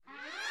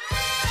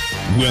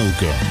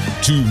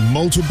Welcome to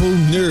Multiple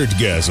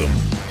Nerdgasm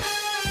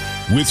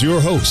with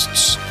your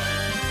hosts,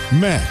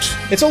 Matt,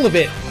 It's all a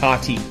bit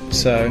arty,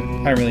 so I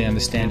don't really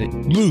understand it.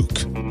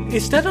 Luke,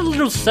 Is that a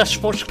little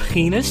Sasquatch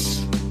penis?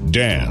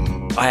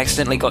 Dan, I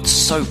accidentally got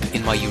soap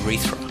in my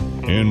urethra.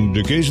 and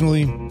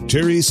occasionally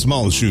Terry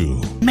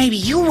Smallshoe. Maybe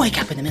you'll wake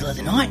up in the middle of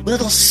the night with a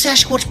little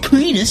Sasquatch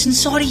penis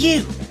inside of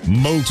you.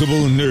 Multiple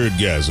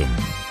Nerdgasm,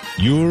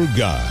 your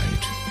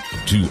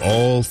guide to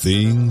all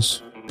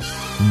things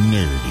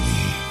nerdy.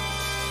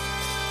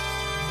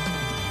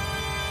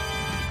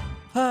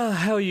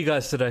 How are you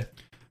guys today?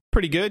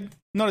 Pretty good.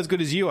 Not as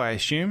good as you, I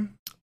assume.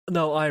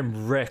 No,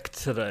 I'm wrecked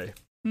today.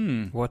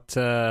 What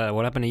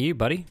happened to you,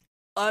 buddy?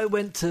 I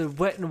went to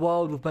Wet n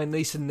Wild with my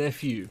niece and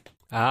nephew.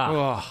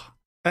 Oh,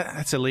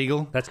 that's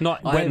illegal. That's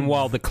not Wet n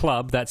Wild the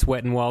club. That's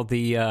Wet n Wild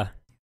the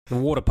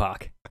water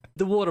park.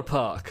 The water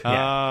park.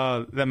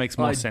 That makes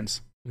more I-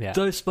 sense. Yeah.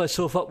 Dosed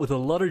myself up with a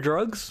lot of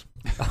drugs.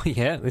 Oh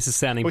yeah. This is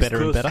sounding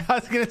better and better. I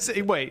was going to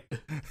say, wait,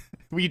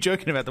 were you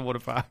joking about the water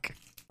park?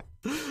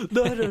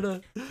 No.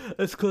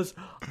 It's because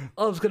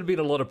I was going to be in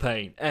a lot of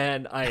pain,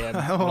 and I am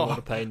in a lot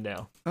of pain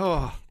now.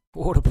 Oh,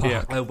 Water park.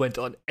 Yeah. I went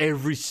on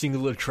every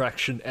single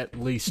attraction at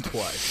least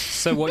twice.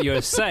 So what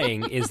you're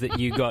saying is that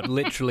you got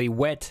literally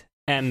wet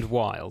and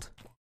wild.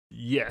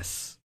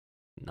 Yes.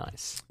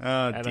 Nice.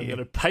 oh And I'm dear. going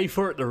to pay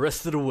for it the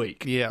rest of the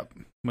week. Yeah,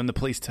 when the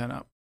police turn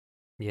up.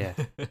 Yeah.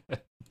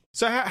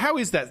 So how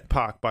is that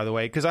park, by the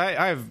way? Because I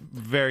have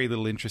very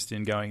little interest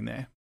in going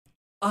there.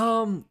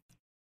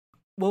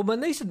 Well, my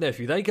niece and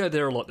nephew, they go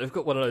there a lot. They've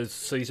got one of those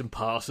season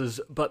passes,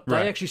 but they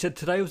Right. actually said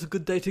today was a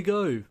good day to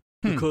go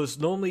because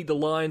normally the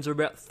lines are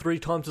about 3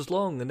 times as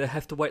long and they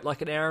have to wait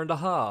like an hour and a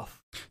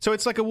half. So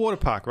it's like a water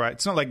park, right?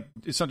 It's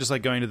not just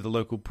like going to the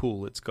local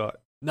pool. It's got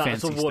No,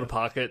 it's fancy a water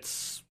stuff. park.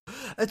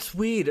 It's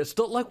weird. It's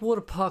not like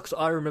water parks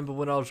I remember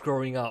when I was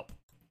growing up.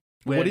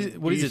 What when is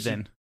you it used to-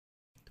 then?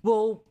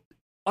 Well,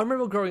 I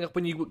remember growing up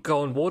when you would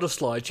go on water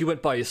slides, you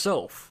went by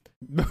yourself.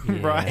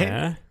 Right?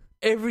 Yeah.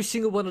 Every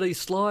single one of these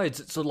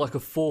slides, it's like a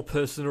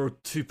 4-person or a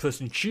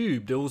 2-person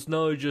tube. There was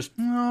no just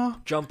Oh,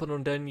 jumping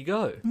on down you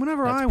go.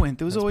 whenever I went,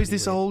 there was that's always pretty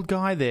this weird. old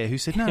guy there who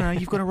said, "No,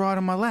 you've got to ride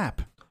on my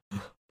lap."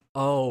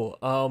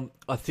 Oh,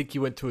 I think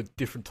you went to a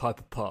different type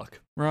of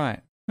park.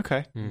 Right.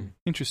 Okay. Hmm.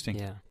 Interesting.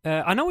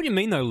 Yeah. I know what you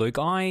mean though, Luke.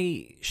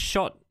 I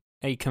shot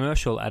a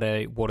commercial at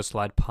a water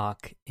slide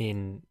park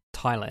in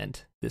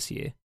Thailand this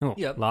year. Oh,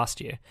 Yep. last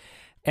year.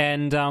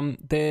 And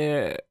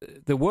there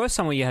were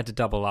some where you had to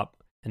double up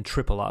and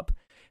triple up.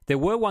 There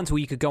were ones where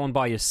you could go on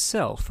by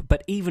yourself,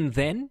 but even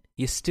then,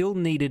 you still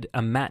needed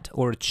a mat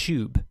or a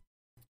tube.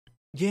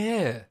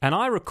 Yeah. And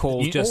I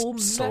recall You just all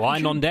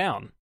sliding on imagine-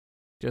 down.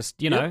 Just,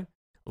 Yep. know,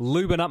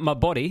 lubing up my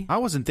body. I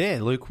wasn't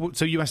there, Luke.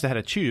 So you must have had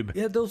a tube.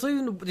 Yeah, there was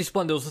even this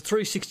one, there was a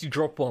 360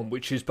 drop one,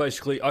 which is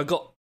basically I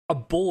got a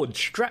board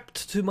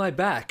strapped to my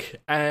back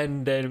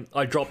and then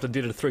I dropped and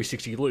did a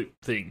 360 loop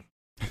thing.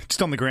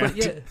 Just on the ground.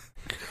 But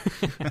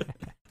yeah.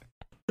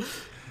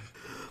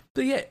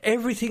 But yeah,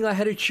 everything I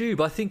had a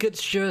tube. I think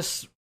it's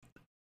just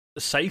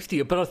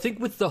safety. But I think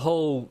with the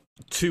whole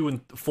 2-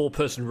 and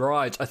 4-person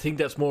rides, I think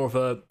that's more of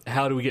a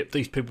how do we get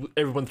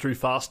everyone through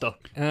faster?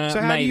 So how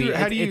do Maybe. you-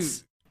 how do you-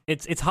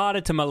 It's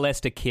harder to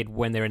molest a kid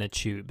when they're in a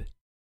tube.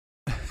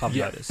 I've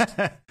noticed.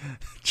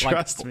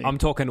 Trust me. I'm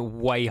talking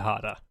way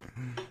harder.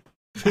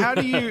 How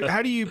do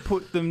you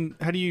put them?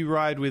 How do you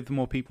ride with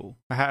more people?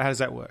 How does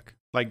that work?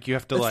 Like you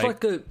have to It's like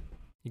like a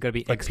You got to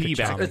be Like extra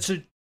piggyback.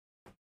 charming.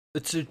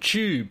 it's a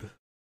tube.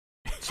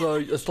 So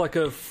it's like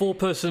a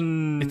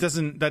 4-person.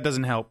 that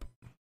doesn't help.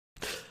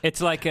 It's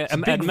like a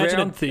big imagine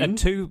round a thing.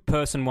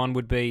 2-person one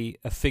would be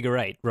a figure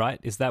 8, right?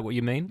 Is that what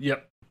you mean?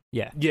 Yep.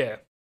 Yeah. Yeah.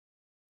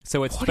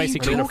 So it's What are you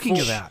basically talking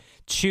about?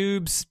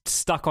 tubes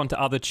stuck onto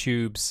other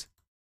tubes,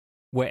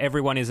 where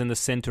everyone is in the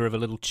center of a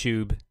little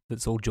tube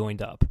that's all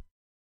joined up.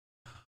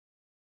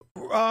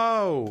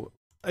 Oh,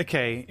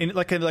 okay.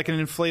 Like an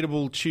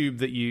inflatable tube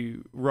that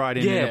you ride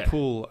in Yeah. a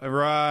pool.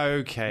 Right.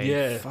 Okay.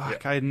 Yeah,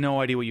 Fuck. yeah. I had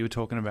no idea what you were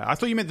talking about. I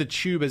thought you meant the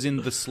tube, as in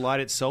the slide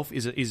itself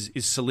is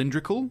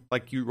cylindrical.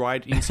 Like you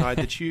ride inside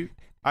the tube.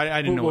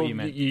 I didn't know what you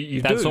meant.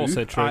 You That's do.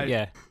 also true. I-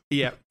 Yeah.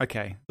 Yeah.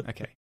 Okay.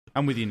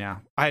 I'm with you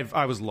now.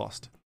 I was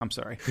lost. I'm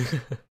sorry.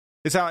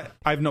 It's how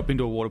I've not been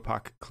to a water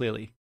park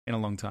clearly in a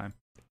long time.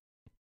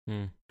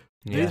 Hmm.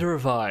 Yeah. Neither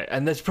have I,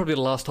 and that's probably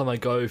the last time I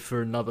go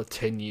for another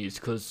 10 years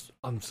because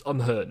I'm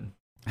hurting.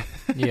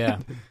 Yeah.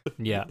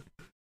 Yeah.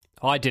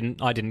 I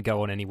didn't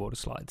go on any water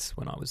slides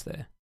when I was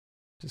there.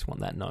 Just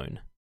want that known.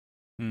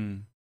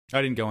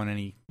 I didn't go on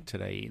any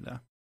today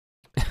either.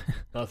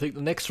 I think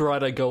the next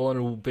ride I go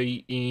on will be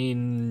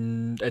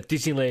at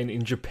Disneyland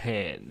in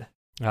Japan.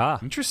 Ah,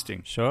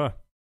 Interesting. sure.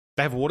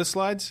 They have water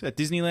slides at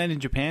Disneyland in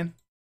Japan?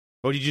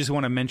 Or did you just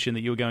want to mention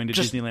that you were going to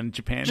Just- Disneyland in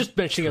Japan? Just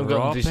mentioning I'm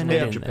going to Dropping Disneyland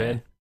it in in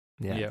Japan.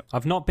 Yeah. Yeah.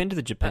 I've not been to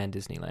the Japan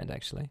Disneyland,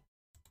 actually.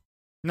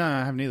 No, I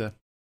haven't either.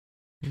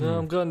 No,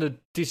 I'm going to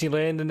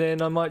Disneyland, and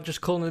then I might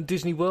just call in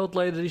Disney World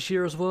later this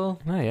year as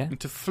well. Oh, yeah.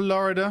 To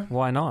Florida.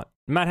 Why not?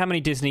 Matt, how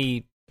many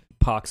Disney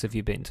parks have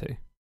you been to?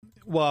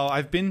 Well,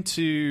 I've been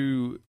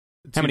to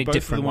to many both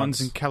different of the ones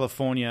ones? in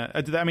California?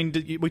 I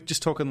mean, we're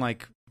just talking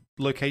like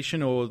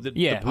location or the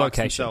parks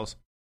location. themselves?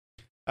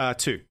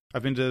 2.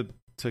 I've been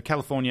to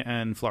California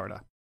and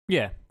Florida.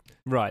 Yeah,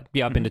 right.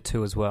 Yeah, I've been to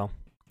 2 as well.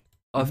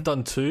 I've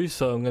done 2,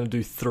 so I'm going to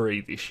do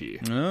 3 this year.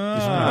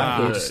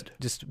 Ah.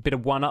 Just a bit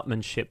of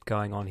one-upmanship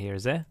going on here,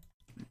 is there?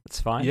 That's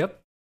fine. Yep.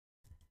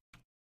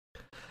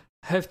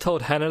 Have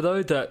told Hannah,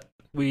 though, that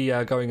we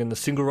are going in the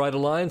single ride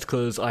alliance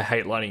because I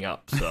hate lining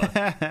up. So,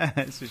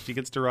 So she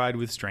gets to ride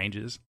with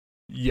strangers.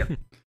 yep.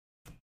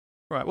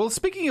 Right. Well,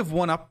 speaking of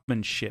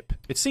one-upmanship,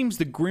 it seems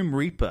the Grim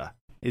Reaper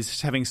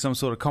is having some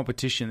sort of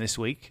competition this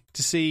week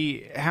to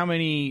see how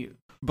many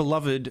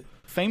beloved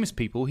famous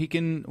people he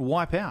can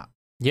wipe out.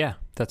 Yeah,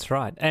 that's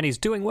right. And he's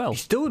doing well.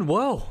 He's doing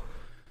well.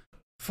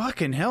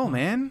 Fucking hell,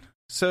 man.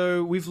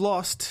 So we've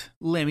lost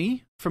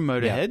Lemmy from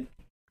Motorhead.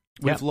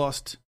 We've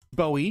lost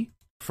Bowie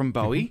from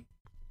Bowie.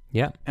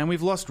 Yeah. And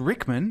we've lost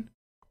Rickman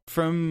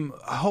from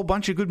a whole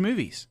bunch of good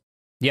movies.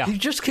 Yeah. He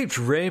just keeps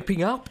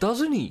ramping up,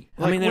 doesn't he?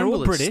 I mean, they're when all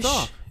will it British.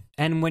 stop?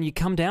 And when you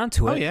come down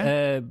to it,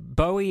 yeah.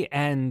 Bowie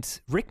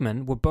and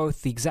Rickman were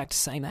both the exact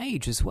same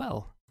age as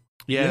well.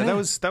 Yeah, Yeah.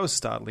 that was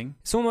startling.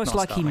 It's almost Not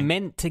like he startling,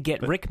 meant to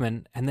get but-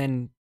 Rickman and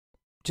then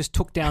just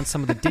took down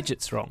some of the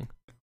digits wrong.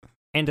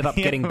 Ended up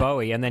Yeah. getting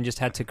Bowie and then just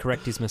had to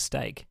correct his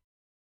mistake.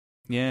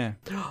 Yeah.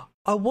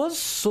 I was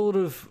sort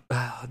of...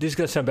 this is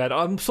going to sound bad.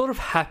 I'm sort of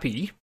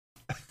happy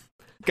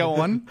Go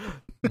on.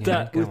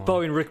 that go with on.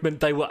 Bowie and Rickman,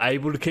 they were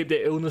able to keep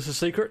their illness a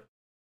secret.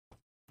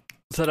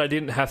 So they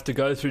didn't have to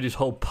go through this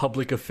whole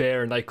public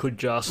affair and they could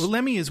just... Well,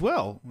 Lemmy as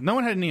well. No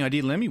one had any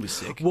idea Lemmy was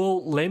sick.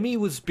 Well, Lemmy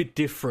was a bit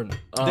different.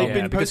 They've Yeah,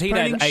 been because he'd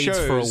had postponing AIDS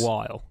for a shows.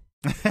 while.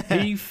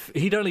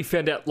 He'd only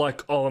found out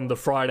like on the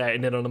Friday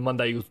and then on the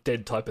Monday he was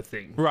dead type of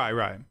thing.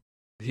 Right.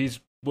 His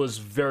was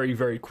very,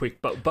 very quick.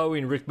 But Bowie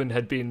and Rickman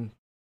had been...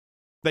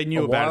 They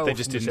knew A about it, while they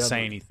just from the didn't sound say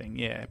of it. anything.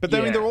 Yeah. But I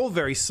mean, Yeah. they're all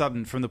very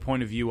sudden from the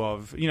point of view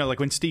of, like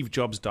when Steve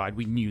Jobs died,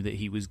 we knew that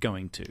he was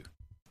going to.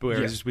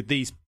 Whereas with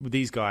these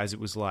guys, it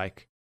was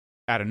like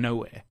out of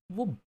nowhere.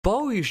 Well,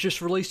 Bowie's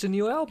just released a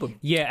new album.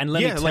 Yeah, and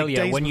let me Yeah, tell like you,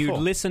 days when you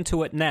before. listen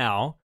to it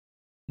now,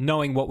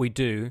 knowing what we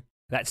do,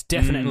 that's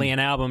definitely an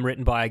album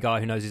written by a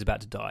guy who knows he's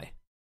about to die.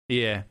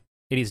 Yeah.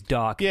 It is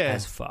dark Yeah.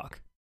 as fuck.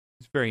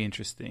 It's very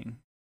interesting.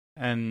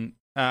 And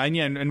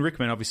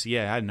Rickman, obviously,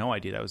 I had no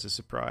idea that was a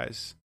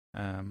surprise.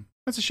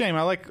 That's a shame.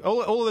 I like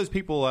all of those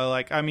people.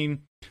 I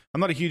mean, I'm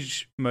not a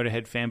huge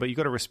Motorhead fan, but you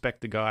got to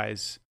respect the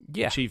guy's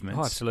achievements.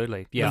 Oh,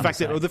 absolutely. Yeah,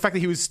 the fact that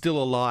he was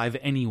still alive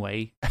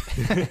anyway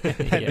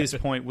at this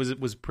point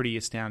was pretty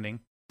astounding.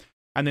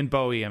 And then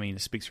Bowie, I mean,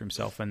 speaks for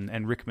himself,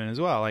 and Rickman as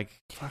well.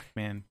 Like, fuck,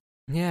 man.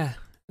 Yeah.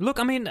 Look,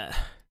 I mean,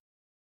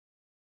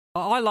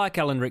 I like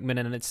Alan Rickman,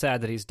 and it's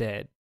sad that he's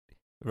dead,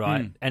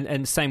 right?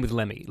 And same with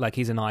Lemmy. Like,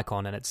 he's an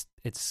icon, and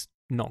it's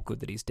not good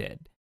that he's dead.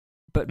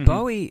 But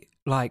Bowie,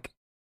 like,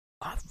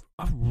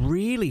 I've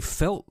really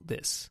felt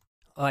this,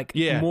 like,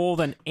 more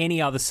than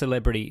any other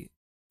celebrity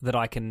that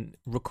I can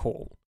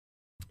recall.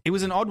 It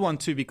was an odd one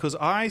too, because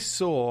I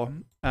saw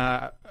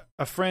a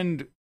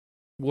friend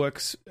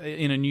works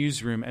in a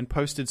newsroom and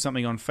posted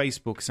something on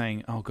Facebook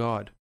saying, "Oh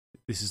God,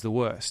 this is the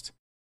worst,"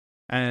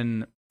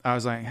 and I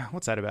was like,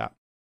 "What's that about?"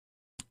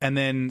 And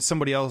then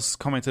somebody else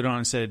commented on it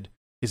and said,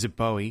 "Is it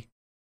Bowie?"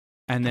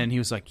 And then he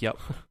was like, "Yep."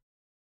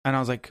 And I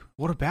was like,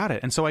 "What about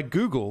it?" And so I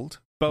Googled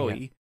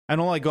Bowie. And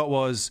all I got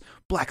was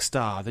Black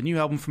Star, the new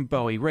album from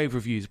Bowie, rave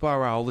reviews, blah,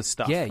 blah, all this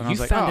stuff. Yeah, and I you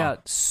was like, found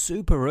out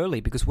super early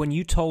because when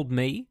you told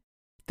me,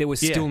 there was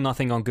still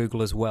nothing on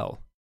Google as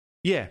well.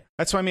 Yeah,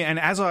 that's what I mean. And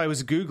as I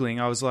was Googling,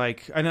 I was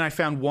like, and then I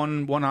found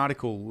one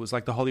article, it was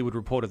like the Hollywood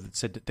Reporter that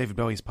said that David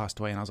Bowie's passed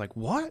away. And I was like,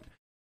 what?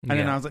 And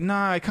then I was like,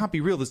 no, it can't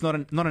be real. There's not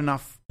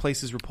enough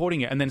places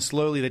reporting it. And then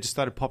slowly they just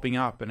started popping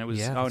up. And it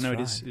was,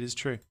 it is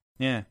true.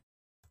 Yeah.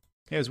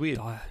 Yeah, it was weird.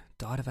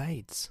 Died of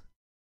AIDS.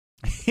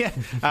 Yeah.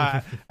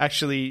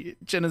 Actually,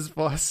 Jenna's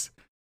boss,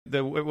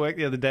 the work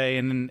the other day,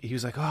 and then he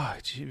was like, "Oh,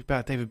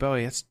 about David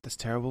Bowie, that's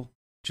terrible."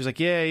 She was like,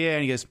 "Yeah,"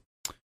 and he goes,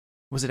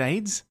 "Was it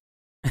AIDS?"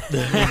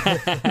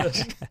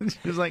 She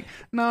was like,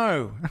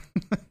 "No,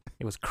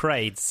 it was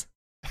Crades."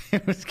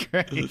 It was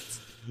great.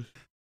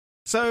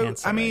 So,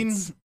 Cancer, I mean,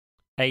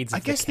 AIDS. I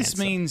guess this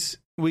means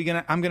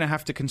I'm gonna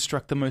have to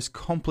construct the most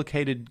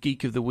complicated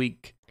Geek of the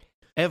Week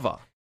ever.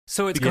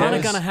 So it's kind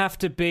of going to have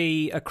to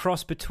be a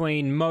cross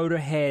between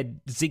Motorhead,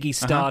 Ziggy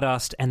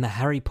Stardust, and the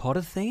Harry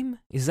Potter theme?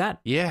 Is that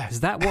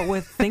what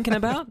we're thinking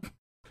about?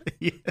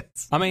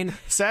 Yes. I mean...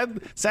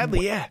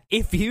 Sadly, yeah.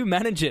 If you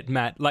manage it,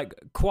 Matt, like,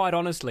 quite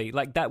honestly,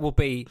 like, that will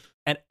be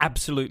an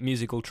absolute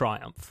musical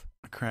triumph.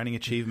 A crowning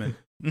achievement.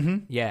 Mm-hmm.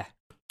 Yeah.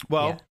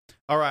 Well,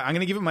 all right, I'm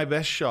going to give it my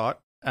best shot,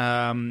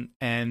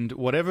 and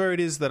whatever it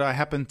is that I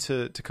happen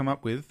to come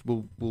up with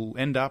will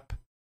end up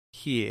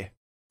here.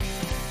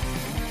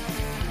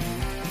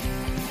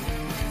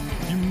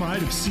 You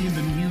might have seen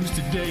the news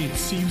today. It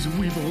seems that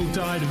we've all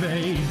died of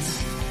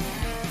AIDS.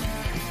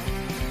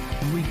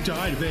 We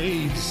died of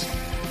AIDS.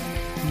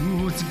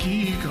 Ooh, it's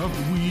Geek of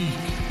the Week.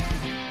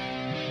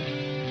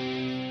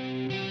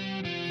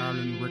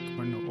 Alan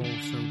Rickman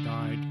also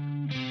died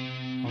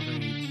of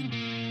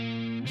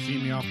AIDS. See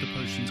me after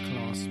potions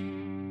class.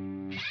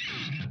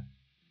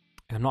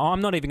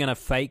 I'm not even going to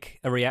fake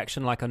a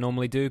reaction like I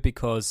normally do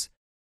because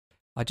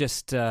I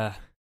just, I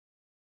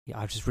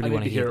just really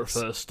want to hear it this.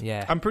 first.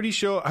 Yeah, I'm pretty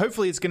sure.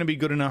 Hopefully, it's going to be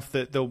good enough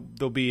that there'll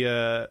be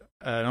an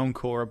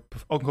encore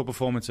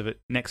performance of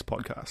it next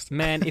podcast.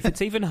 man. If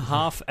it's even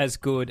half as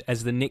good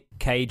as the Nick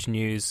Cage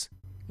news,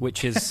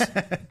 which is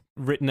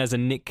written as a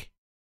Nick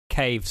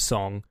Cave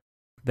song,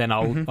 then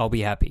I'll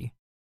be happy.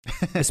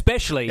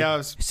 Especially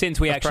since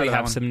we actually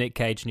have some Nick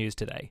Cage news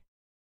today.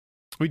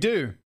 We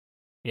do.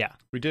 Yeah,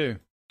 we do.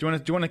 Do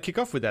you want to kick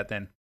off with that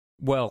then?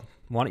 Well,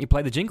 why don't you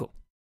play the jingle?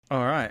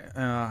 All right.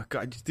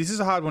 God, this is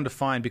a hard one to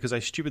find because I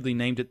stupidly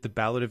named it The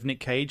Ballad of Nick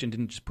Cage and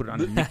didn't just put it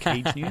under Nick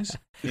Cage News.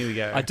 Here we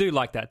go. I do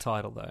like that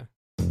title, though.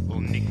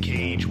 Well, Nick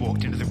Cage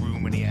walked into the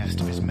room and he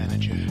asked of his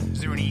manager, "Is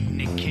there any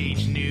Nick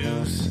Cage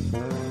news?"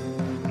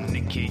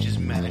 Nick Cage's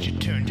manager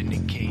turned to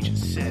Nick Cage and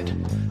said,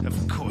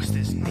 "Of course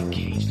there's Nick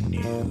Cage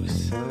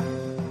news.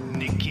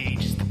 Nick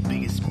Cage is the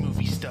biggest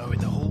movie star in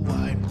the whole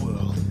wide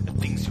world, and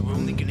things are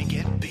only gonna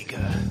get bigger.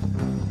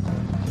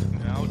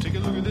 Now take a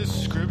look at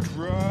this script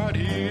right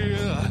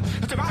here.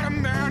 It's about a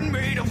man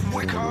made of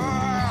wicker."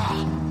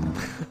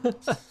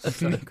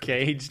 Nick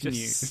Cage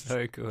News.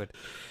 So good.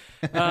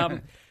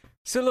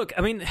 So look,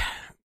 I mean,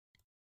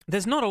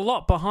 there's not a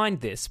lot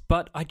behind this,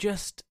 but I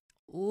just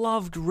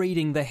loved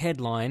reading the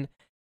headline.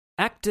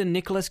 Actor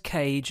Nicolas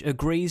Cage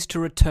agrees to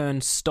return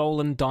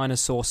stolen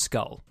dinosaur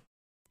skull.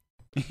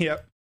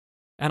 Yep.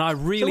 And I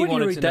really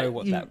wanted to know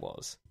what that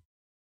was.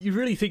 You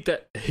really think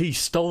that he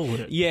stole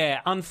it?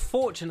 Yeah,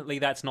 unfortunately,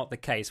 that's not the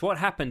case. What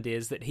happened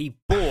is that he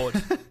bought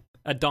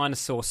a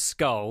dinosaur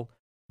skull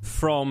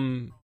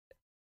from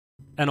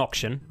an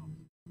auction,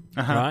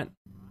 right?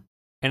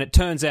 And it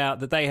turns out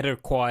that they had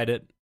acquired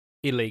it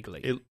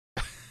illegally.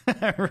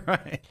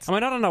 Right. I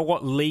mean, I don't know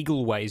what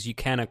legal ways you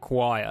can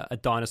acquire a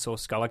dinosaur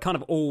skull. I kind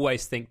of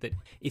always think that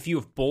if you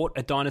have bought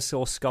a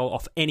dinosaur skull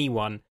off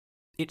anyone,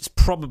 it's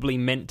probably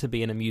meant to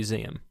be in a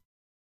museum.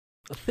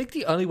 I think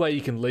the only way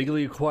you can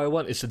legally acquire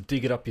one is to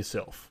dig it up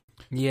yourself.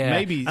 Yeah,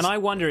 maybe. And I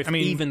wonder if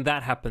even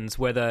that happens,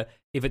 whether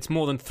if it's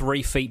more than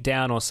 3 feet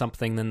down or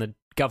something, then the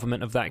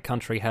government of that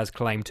country has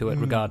claim to it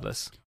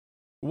regardless.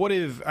 What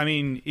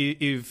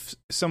if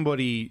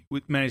somebody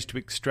managed to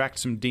extract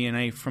some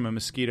DNA from a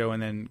mosquito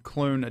and then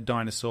clone a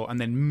dinosaur and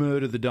then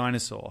murder the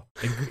dinosaur?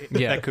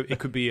 It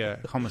could be a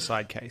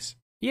homicide case.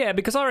 Yeah,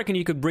 because I reckon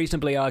you could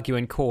reasonably argue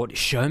in court,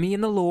 show me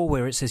in the law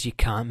where it says you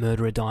can't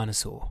murder a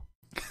dinosaur.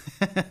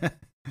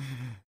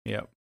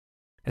 Yep.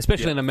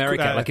 Especially in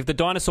America. Like if the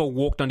dinosaur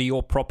walked onto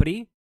your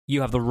property,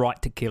 you have the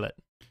right to kill it.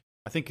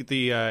 I think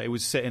it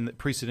was set in the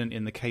precedent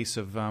in the case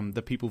of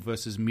the People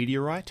versus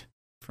Meteorite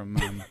from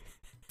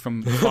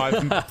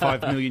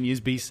 5 million years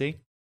BC.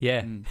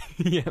 Yeah.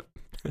 Yeah,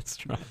 that's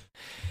right.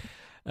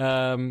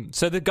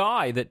 So the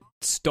guy that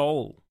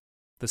stole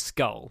the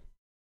skull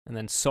and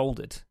then sold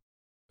it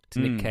to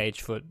Nick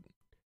Cage for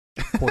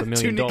 $250,000.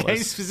 To Nick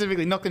Cage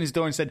specifically knocked on his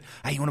door and said,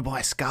 "Hey, you want to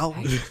buy a skull?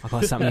 Hey, I've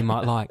got something you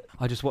might like.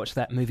 I just watched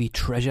that movie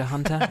Treasure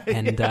Hunter,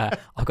 and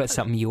I've got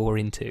something you're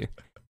into."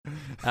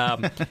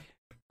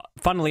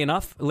 Funnily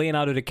enough,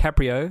 Leonardo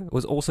DiCaprio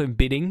was also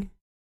bidding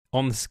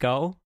on the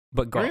skull,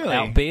 but got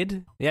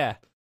outbid. Yeah.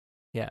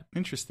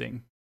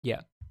 Interesting.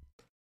 Yeah.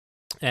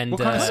 And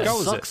what kind of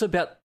skull is it? Sucks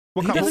about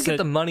he doesn't get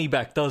the money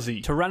back, does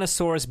he?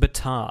 Tyrannosaurus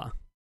bataar.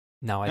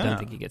 No, I don't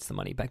think he gets the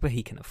money back, but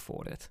he can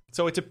afford it.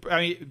 So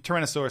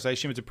Tyrannosaurus, I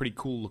assume it's a pretty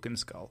cool looking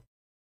skull.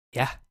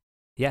 Yeah.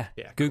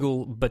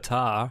 Google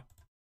Bataar.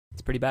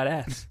 It's pretty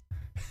badass.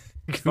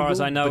 As far as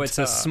I know, it's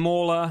a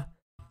smaller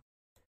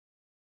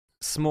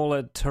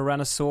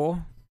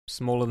Tyrannosaur,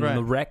 smaller than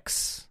the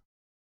Rex,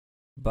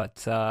 but,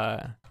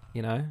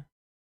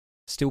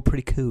 still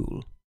pretty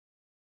cool.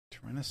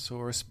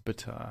 Tyrannosaurus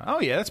Bataar.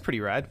 Oh, yeah, that's pretty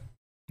rad.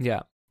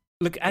 Yeah.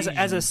 Look, as a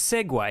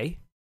segue,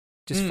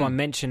 just from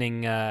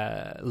mentioning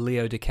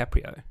Leo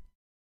DiCaprio,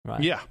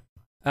 right? Yeah.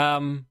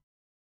 Do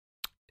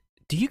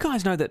you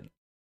guys know that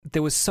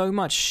there was so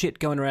much shit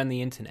going around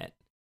the internet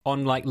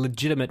on, like,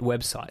 legitimate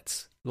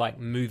websites, like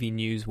movie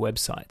news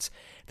websites,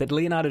 that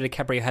Leonardo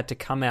DiCaprio had to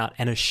come out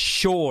and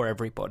assure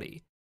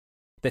everybody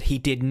that he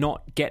did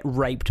not get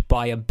raped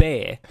by a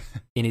bear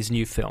in his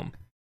new film?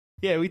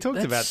 Yeah, we talked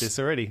about this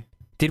already.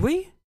 Did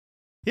we?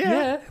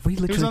 Yeah. Have we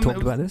literally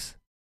talked about this?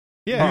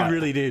 Yeah, we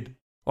really did.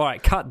 All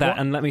right, cut that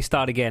and let me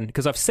start again,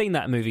 because I've seen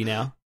that movie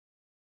now.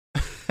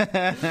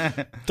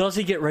 Does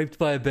he get raped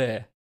by a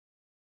bear?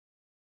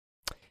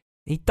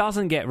 He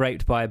doesn't get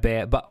raped by a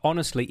bear, but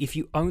honestly, if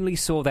you only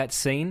saw that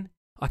scene,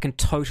 I can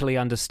totally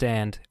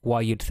understand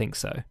why you'd think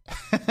so.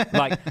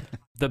 Like,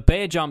 the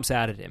bear jumps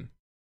out at him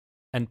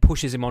and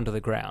pushes him onto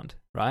the ground,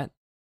 right?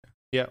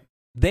 Yeah.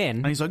 Then,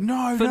 and he's like,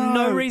 no, for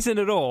no reason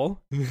at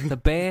all, the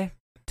bear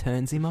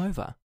turns him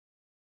over.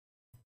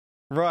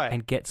 Right.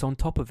 And gets on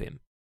top of him.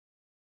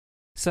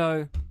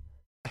 So,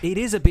 it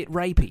is a bit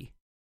rapey.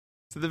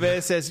 So the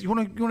bear says, you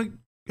want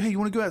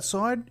to go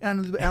outside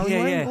and the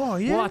alleyway? Yeah. Oh,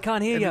 yeah. Well, I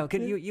can't hear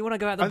you. You want to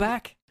go out the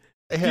back?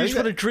 You just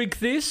want to drink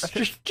this?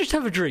 Just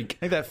have a drink. I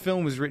think that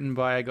film was written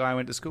by a guy I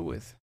went to school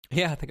with.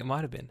 Yeah, I think it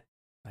might have been.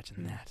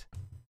 Imagine that.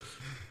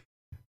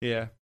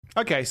 Yeah.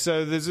 Okay,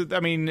 so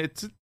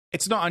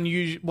it's not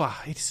unusual. Well,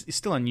 it's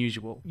still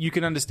unusual. You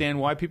can understand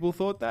why people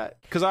thought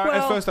that. Because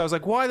at first I was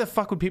like, why the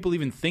fuck would people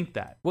even think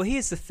that? Well,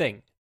 here's the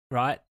thing,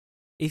 right?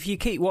 If you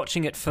keep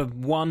watching it for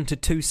 1 to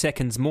 2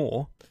 seconds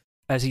more,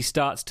 as he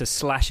starts to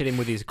slash at him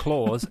with his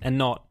claws and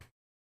not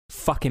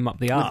fuck him up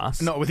the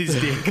arse. Not with his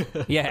dick.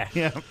 Yeah.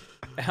 Yeah.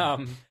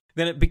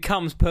 Then it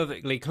becomes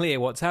perfectly clear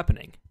what's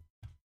happening.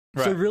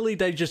 Right. So really,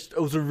 it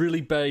was a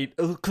really bad...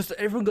 Because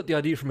everyone got the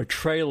idea from a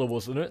trailer,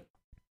 wasn't it?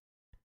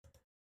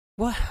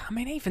 Well, I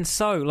mean, even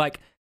so, like,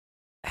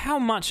 how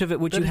much of it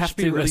would That'd you have just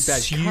be a to really bad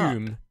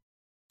assume? cut.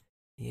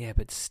 Yeah,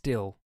 but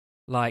still,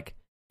 like,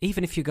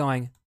 even if you're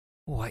going,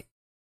 oh, wait,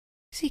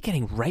 is he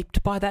getting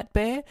raped by that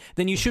bear?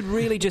 Then you should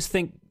really just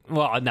think,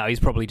 well, no, he's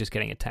probably just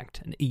getting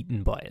attacked and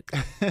eaten by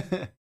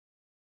it.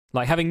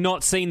 Like, having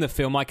not seen the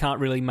film, I can't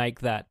really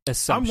make that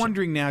assumption. I'm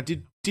wondering now,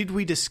 did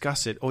we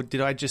discuss it, or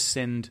did I just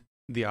send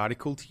the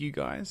article to you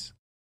guys,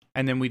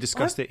 and then we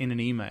discussed it in an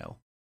email?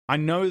 I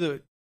know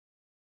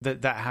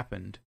that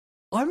happened.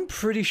 I'm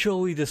pretty sure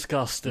we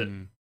discussed it.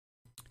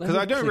 Because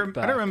I don't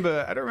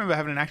remember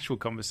having an actual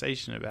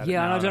conversation about it.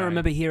 Yeah, and No, I don't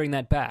remember hearing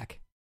that back.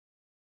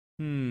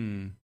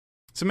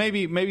 So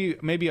maybe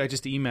I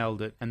just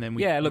emailed it and then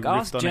we look, we riffed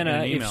ask on Jenna it in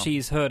an if email.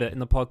 she's heard it in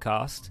the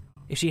podcast.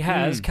 If she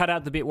has, cut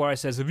out the bit where I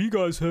says, "Have you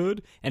guys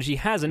heard?" And if she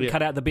hasn't,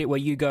 cut out the bit where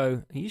you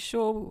go, "Are you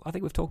sure? I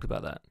think we've talked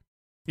about that."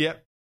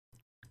 Yep.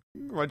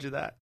 Roger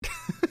that.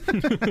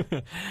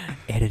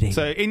 Editing.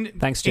 So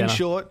thanks, Jenna. In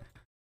short,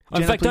 in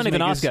Jenna, fact, don't please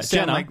even make ask us her.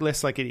 sound Jenna,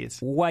 less like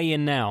idiots. weigh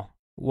in now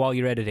while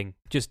you're editing.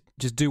 Just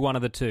do one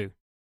of the two.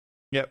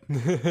 Yep.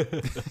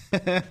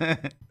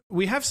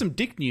 We have some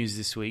dick news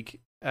this week.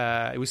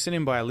 It was sent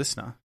in by a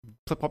listener.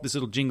 Pop this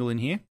little jingle in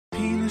here.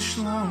 Penis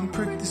Schlong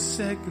prick the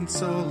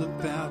segment's all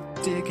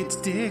about dick. It's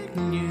dick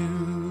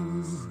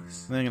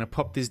news. And I'm going to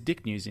pop this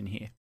dick news in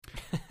here.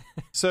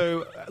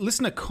 So,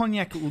 listener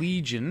Cognac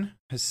Legion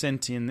has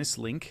sent in this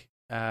link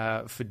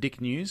for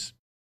dick news.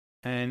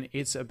 And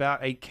it's about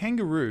a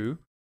kangaroo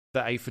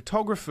that a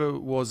photographer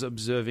was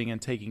observing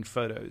and taking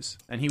photos.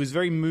 And he was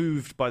very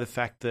moved by the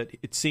fact that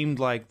it seemed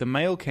like the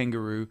male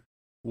kangaroo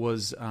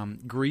was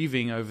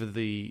grieving over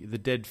the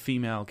dead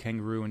female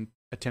kangaroo and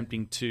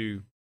attempting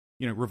to,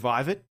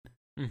 revive it.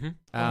 Mm-hmm.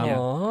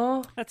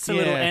 Aww. That's a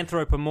little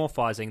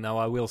anthropomorphizing, though,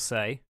 I will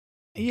say.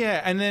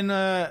 Yeah, and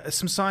then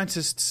some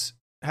scientists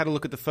had a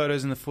look at the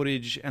photos and the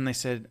footage, and they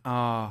said,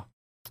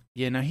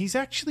 he's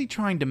actually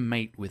trying to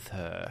mate with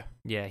her.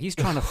 Yeah, he's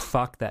trying to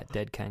fuck that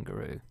dead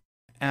kangaroo.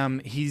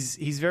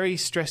 He's very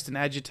stressed and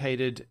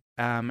agitated,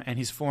 and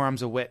his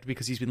forearms are wet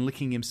because he's been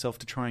licking himself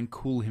to try and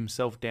cool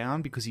himself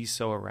down because he's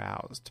so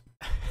aroused.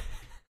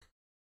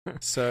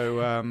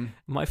 So,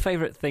 my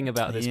favorite thing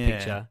about this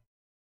picture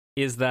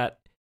is that,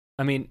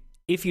 I mean,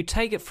 if you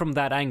take it from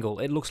that angle,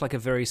 it looks like a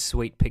very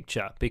sweet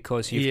picture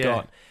because you've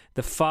got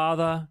the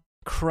father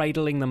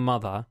cradling the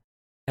mother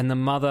and the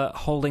mother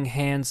holding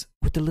hands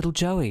with the little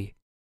Joey,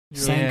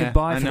 saying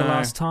goodbye for the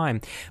last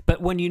time. But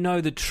when you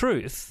know the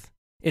truth,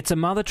 it's a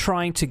mother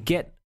trying to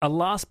get a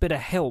last bit of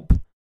help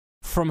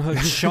from her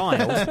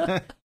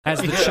child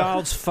as the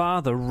child's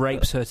father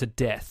rapes her to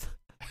death.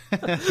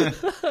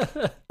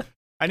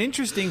 An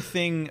interesting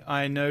thing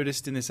I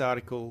noticed in this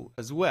article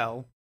as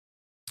well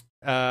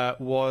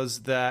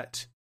was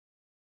that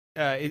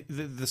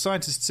the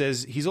scientist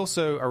says he's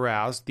also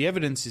aroused. The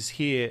evidence is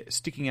here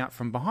sticking out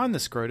from behind the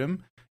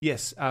scrotum.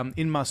 Yes,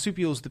 in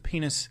marsupials, the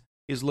penis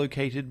is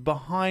located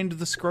behind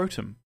the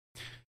scrotum.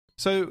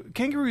 So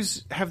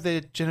kangaroos have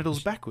their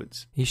genitals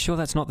backwards. You sure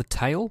that's not the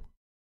tail?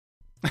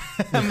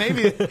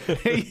 Maybe.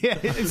 Yeah,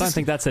 I don't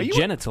think that's a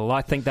genital.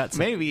 I think that's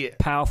a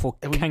powerful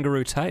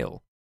kangaroo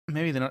tail.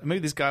 Maybe they're not. Maybe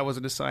this guy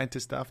wasn't a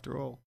scientist after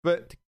all.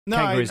 But no,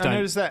 kangaroos I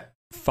noticed that.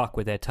 Fuck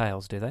with their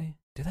tails, do they?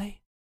 Do they?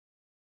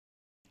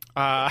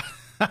 I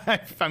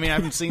mean, I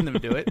haven't seen them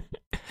do it.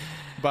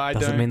 But I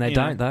Doesn't don't mean they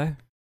don't, though.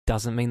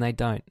 Doesn't mean they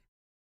don't.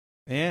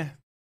 Yeah,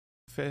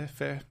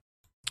 fair.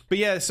 But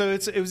yeah, so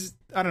it was.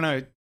 I don't know.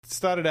 It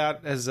started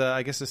out as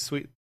I guess a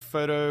sweet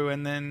photo,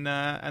 and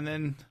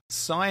then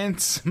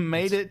science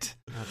made it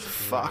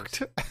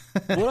fucked.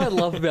 What I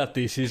love about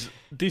this is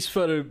this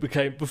photo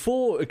became,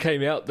 before it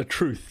came out, the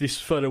truth. This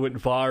photo went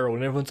viral,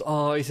 and everyone's,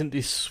 "Oh, isn't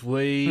this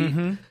sweet?"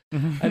 And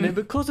then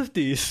because of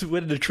this,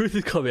 when the truth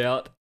has come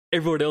out,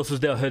 everyone else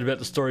has now heard about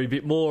the story a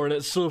bit more, and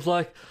it's sort of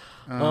like,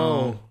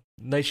 oh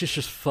nature's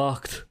just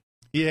fucked.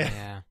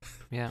 Yeah.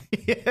 Yeah,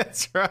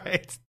 that's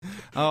right.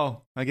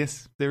 Oh, I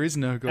guess there is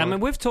no God. I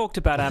mean, we've talked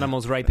about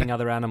animals raping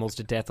other animals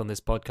to death on this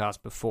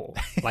podcast before.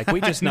 Like,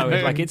 we just know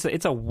it. Like,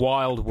 it's a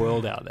wild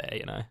world out there,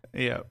 you know?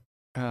 Yeah.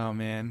 Oh,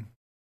 man.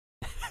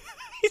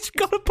 It's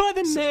got it by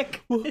the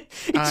neck.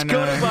 It's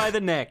got it by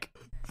the neck.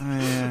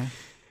 Yeah.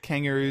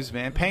 Kangaroos,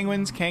 man.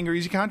 Penguins,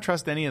 kangaroos, you can't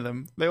trust any of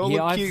them. They all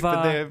look cute,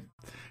 but they're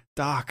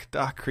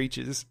dark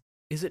creatures.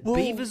 Is it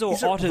beavers or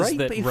otters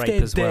that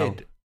rape as well?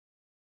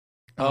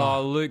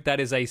 Oh, Luke, that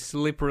is a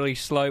slippery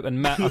slope,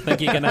 and Matt, I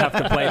think you're going to have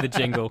to play the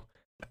jingle.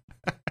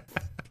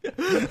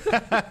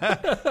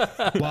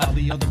 While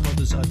the other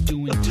brothers are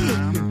doing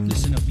time,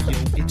 listen one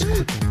of your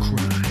atypical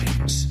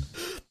crimes.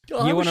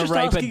 You want to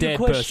rape a dead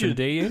person,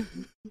 do you?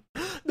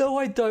 No,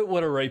 I don't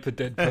want to rape a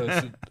dead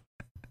person.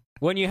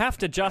 When you have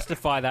to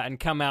justify that and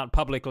come out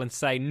publicly and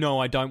say, no,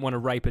 I don't want to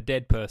rape a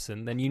dead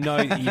person, then you know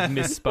that you've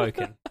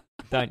misspoken,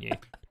 don't you?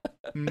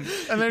 And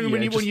then Yeah,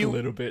 when just a you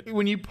little bit.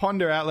 when you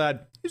ponder out loud,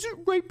 is it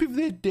rape if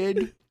they're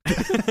dead?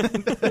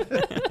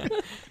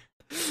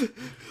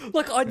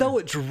 Like, I know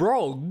it's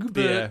wrong,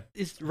 but Yeah.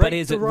 is rape But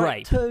is the it right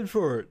rape? term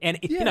for it? And,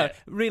 you know,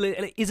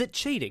 really, is it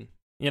cheating,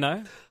 you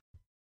know?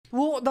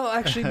 Well, no,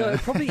 actually, no.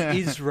 It probably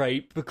is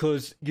rape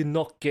because you're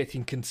not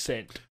getting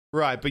consent.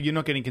 Right, but you're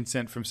not getting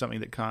consent from something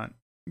that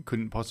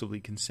couldn't possibly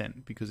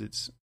consent because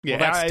it's Well,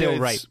 that's still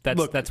it's- rape.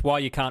 look, That's why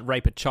you can't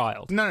rape a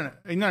child. no,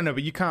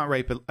 but you can't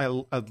rape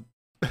a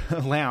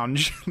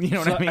lounge. You know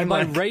what So I mean? am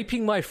I Like-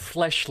 raping my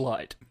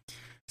fleshlight?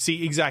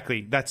 See,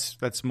 exactly.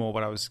 That's more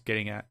what I was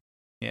getting at.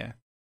 Yeah,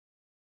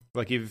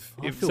 like if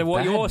feel So what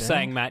bad you're now.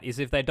 saying, Matt, is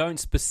if they don't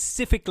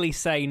specifically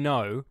say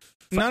no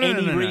for No,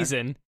 any no.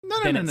 reason,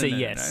 then it's a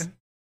yes. No.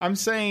 I'm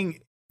saying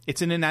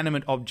it's an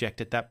inanimate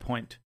object at that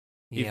point.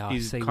 Yeah, I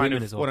is see kind women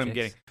of as what I'm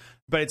objects. getting.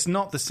 But it's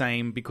not the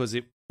same because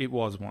it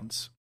was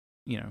once,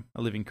 a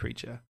living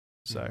creature.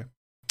 So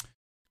it's a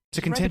Rape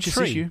a contentious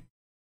tree. issue.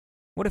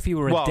 What if you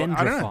were a Well, I don't know.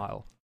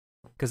 dendrophile?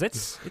 Because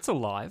it's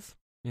alive,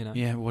 you know.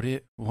 Yeah.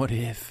 What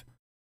if?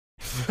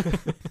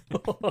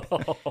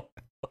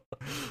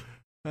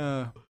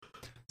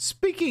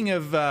 Speaking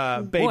of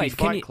Baby Wait,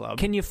 Fight Club,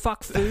 can you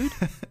fuck food?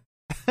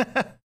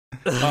 yeah,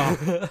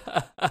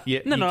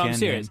 No, you I'm can,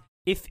 serious. man.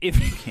 If You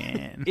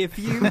can.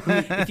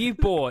 if you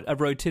bought a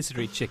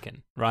rotisserie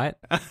chicken, right,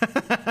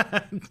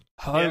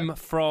 home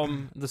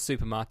from the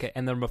supermarket,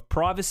 and the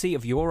privacy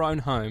of your own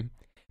home,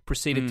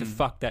 proceeded to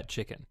fuck that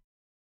chicken.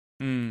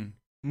 Mm.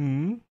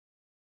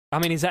 I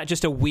mean, is that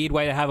just a weird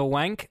way to have a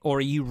wank, or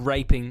are you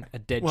raping a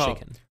dead Well,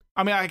 chicken?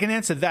 I mean, I can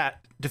answer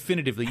that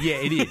definitively. Yeah,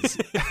 it is.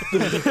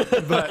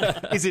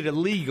 But is it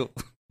illegal?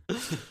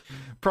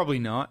 Probably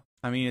not.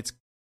 I mean, it's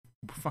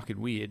fucking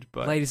weird,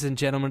 but Ladies and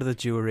gentlemen of the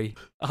jury,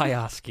 I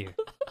ask you.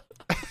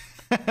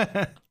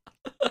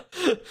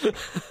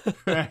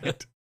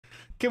 Right.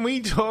 Can we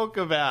talk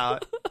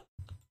about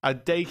a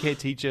daycare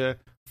teacher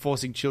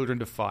forcing children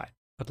to fight?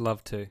 I'd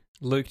love to.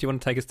 Luke, do you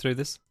want to take us through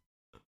this?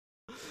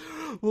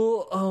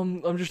 Well,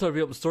 I'm just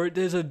opening up the story.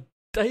 There's a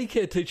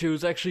daycare teacher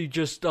who's actually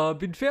just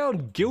been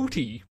found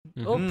guilty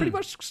of pretty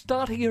much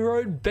starting her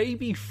own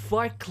baby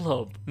fight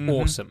club.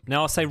 Awesome.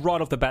 Now, I'll say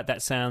right off the bat,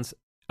 that sounds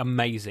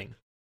amazing.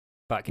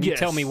 But can you Yes.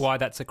 tell me why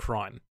that's a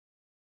crime?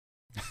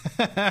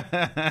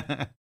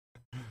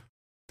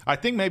 I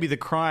think maybe the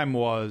crime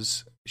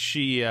was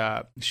she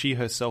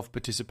herself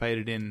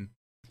participated in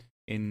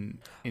tripping.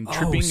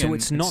 Oh, so and,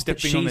 it's and not that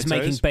stepping on she's their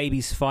making toes.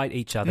 babies fight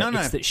each other. No,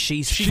 It's that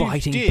she's she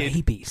fighting did.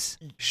 babies.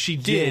 She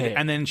did, Yeah.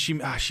 and then she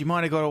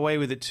might have got away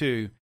with it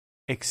too.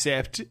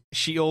 Except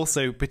she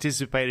also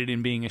participated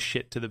in being a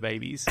shit to the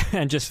babies.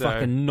 And just So-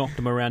 fucking knocked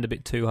them around a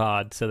bit too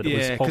hard so that it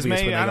was Yeah, obvious because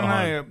maybe when they I got don't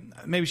home. know.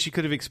 Maybe she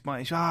could have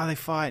explained. They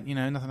fight.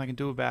 Nothing I can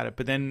do about it.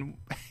 But then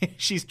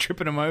she's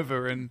tripping them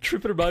over and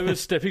Tripping them over,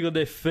 stepping on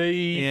their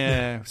feet.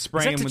 yeah, Is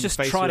spraying that them to with just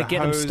the face try with to a get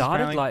them hose, started?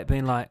 apparently. Like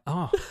being like,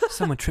 oh,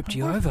 someone tripped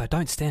you over.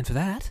 Don't stand for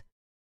that.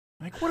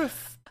 Like what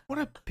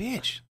a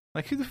bitch!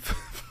 Like who the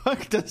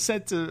fuck does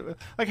that to?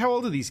 Like how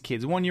old are these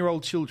kids?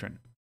 1-year-old children.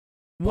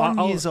 1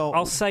 I'll- years old.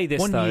 I'll say this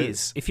 1 though.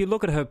 years. If you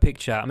look at her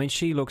picture, I mean,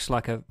 she looks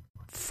like a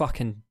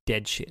fucking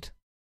dead shit.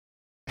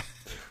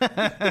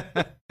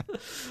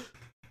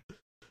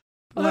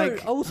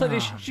 Like, I will say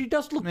this: oh, she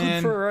does look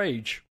man. good for her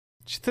age.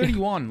 She's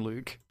 31,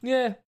 Luke.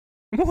 Yeah,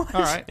 What?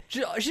 All right,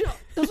 she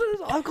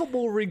doesn't. I've got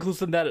more wrinkles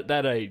than that at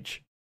that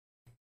age.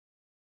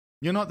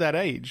 you're not that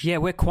age. Yeah,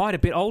 we're quite a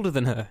bit older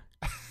than her.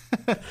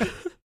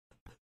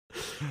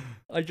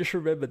 I just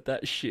remembered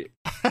that shit.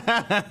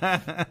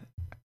 I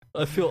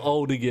feel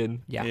old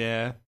again. Yeah.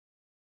 Yeah.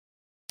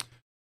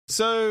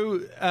 So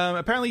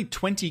apparently,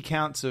 20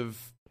 counts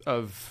of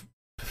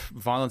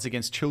violence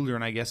against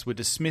children, I guess, were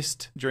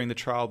dismissed during the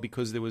trial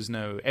because there was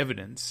no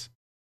evidence.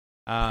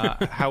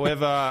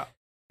 However,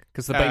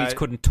 Because the babies Uh,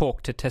 couldn't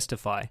talk to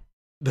testify.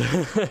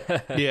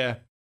 yeah.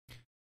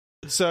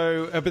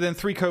 So, but then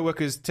 3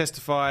 co-workers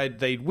testified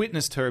they'd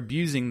witnessed her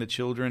abusing the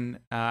children,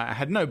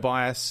 had no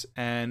bias,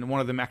 and one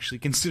of them actually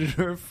considered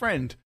her a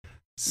friend.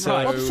 So,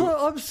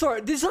 I'm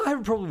sorry. This I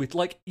have a problem with.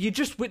 Like, you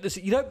just witness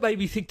it. You don't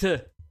maybe think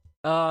to,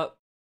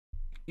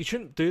 you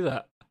shouldn't do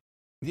that.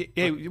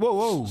 yeah,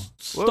 whoa,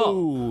 Stop.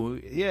 whoa,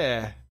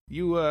 yeah,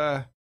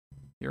 you're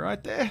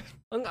right there.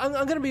 I'm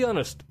going to be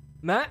honest,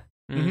 Matt.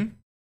 Mm-hmm.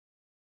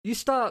 You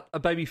start a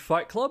baby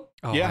fight club,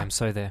 Oh, Yeah. I'm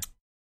so there.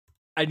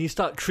 and you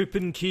start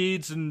tripping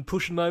kids and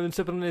pushing them over and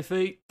stepping on their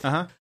feet.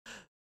 Uh-huh.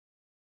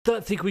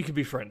 Don't think we could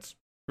be friends.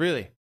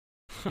 Really?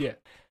 Yeah.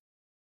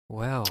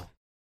 Well.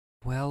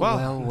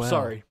 I'm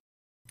sorry.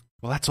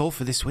 Well, that's all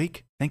for this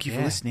week. Thank you for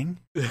Yeah. listening.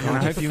 And You I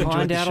hope you enjoyed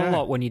find the out show. a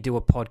lot when you do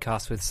a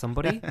podcast with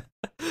somebody.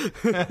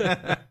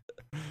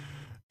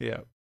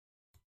 Yeah.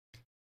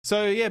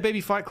 So yeah,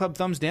 Baby Fight Club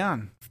thumbs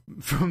down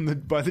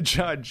by the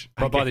judge.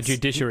 I by the guess.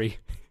 judiciary.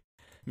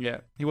 Yeah,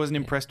 he wasn't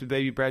impressed with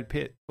baby Brad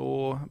Pitt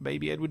or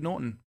baby Edward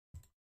Norton.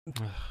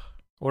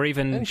 Or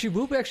even And she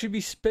will actually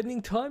be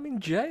spending time in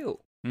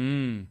jail.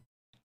 Mm.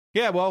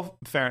 Yeah, well,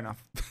 fair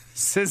enough.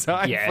 Says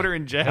I Yeah. put her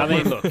in jail. I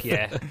mean, look,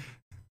 yeah.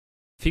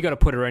 If you got to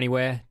put her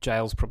anywhere,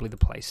 jail's probably the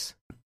place.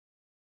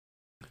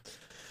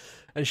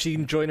 And she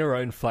can join her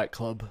own fight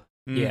club.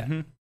 Yeah.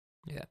 Mhm.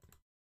 Yeah.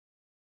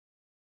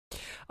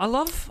 I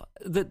love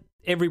that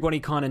everybody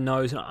kind of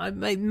knows, and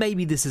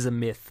maybe this is a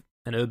myth,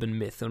 an urban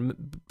myth,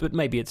 but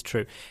maybe it's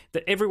true,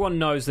 that everyone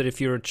knows that if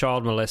you're a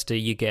child molester,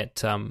 you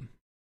get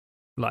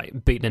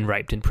like beaten and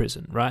raped in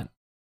prison, right?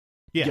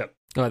 Yeah. Yep.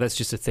 Oh, that's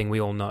just a thing we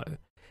all know.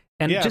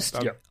 And Yeah,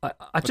 just, yep. I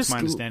That's just, my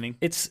understanding.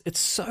 It's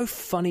so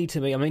funny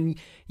to me. I mean,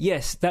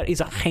 yes, that is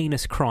a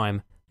heinous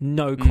crime,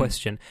 no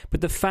question.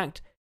 But the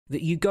fact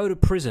that you go to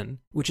prison,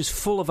 which is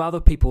full of other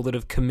people that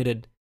have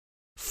committed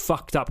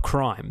fucked up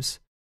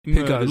crimes, who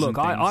go, Murders look,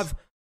 and things.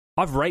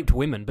 I've raped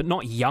women, but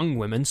not young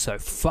women, so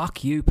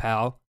fuck you,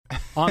 pal.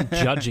 I'm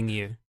judging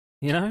you.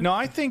 You know? No,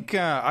 I think.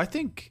 I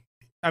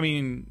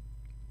mean,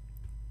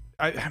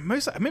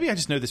 maybe I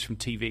just know this from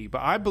TV,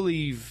 but I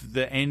believe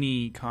that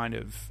any kind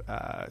of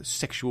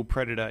sexual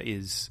predator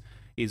is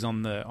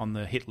on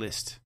the hit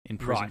list in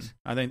prison.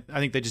 Right. I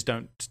think they just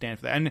don't stand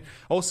for that. And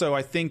also,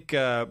 I think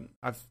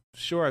I've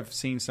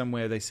seen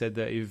somewhere they said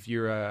that if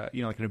you're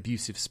like an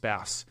abusive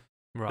spouse,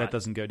 Right. that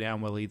doesn't go down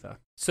well either.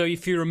 So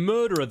if you're a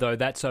murderer, though,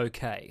 that's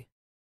okay.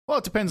 Well,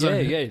 it depends Yeah,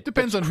 on yeah,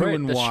 depends on that's who correct.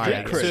 and That's why.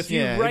 strict, Chris. So if you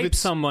Yeah, rape it's-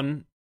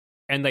 someone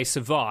and they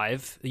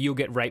survive, you'll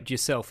get raped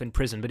yourself in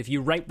prison. But if you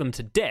rape them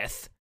to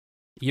death,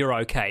 you're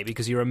okay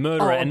because you're a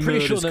murderer. I'm and pretty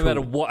sure murder's no cool.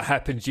 matter what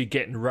happens, you're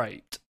getting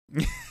raped.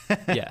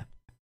 Yeah,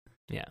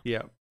 yeah.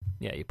 yeah,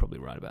 you're probably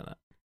right about that.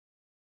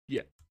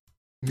 Yeah.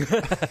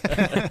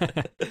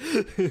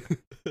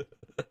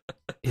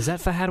 Is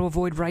that for how to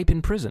avoid rape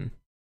in prison?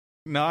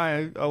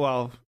 No,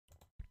 well,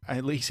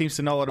 he seems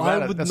to know a lot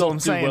about I it. would That's not what I'm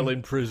do saying. well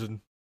in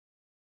prison.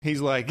 He's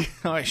like,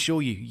 I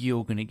assure you,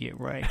 you're going to get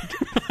raped.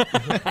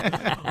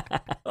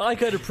 I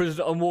go to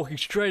prison, I'm walking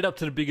straight up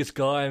to the biggest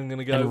guy, I'm going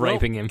to go, And well,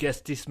 raping him.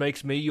 guess this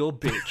makes me your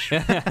bitch.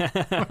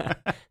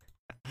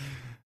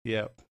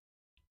 Yeah.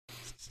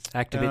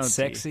 Act a Oh, bit dear.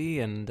 sexy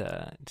and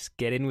just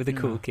get in with the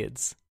cool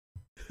kids.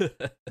 Do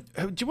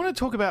you want to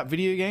talk about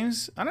video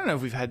games? I don't know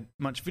if we've had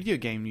much video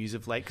game news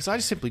of late because I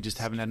simply just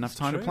haven't had enough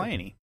time to True. play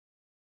any.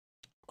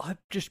 I've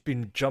just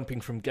been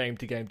jumping from game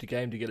to game to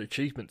game to get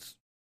achievements.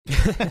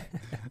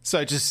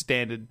 So just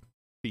standard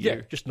for you.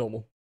 Yeah, just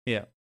normal.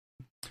 Yeah.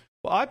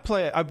 Well,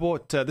 I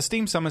bought the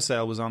Steam Summer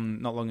Sale was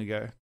on not long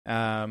ago.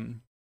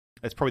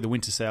 It's probably the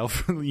winter sale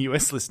for the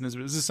US listeners, but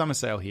it was a summer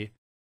sale here.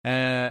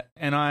 And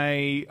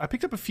I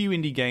picked up a few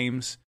indie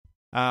games.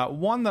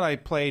 One that I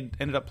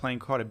ended up playing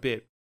quite a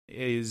bit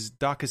is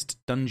Darkest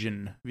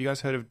Dungeon. Have you guys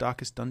heard of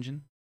Darkest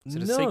Dungeon? Is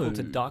it a No. sequel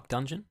to Dark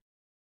Dungeon?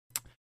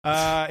 It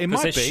Because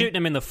might they're be. shooting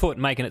them in the foot,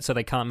 making it so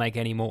they can't make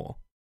any more.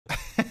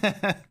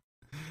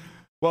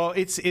 Well,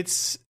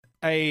 it's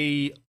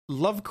a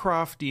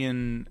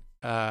Lovecraftian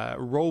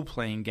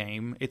role-playing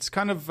game. It's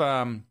kind of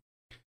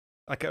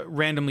like a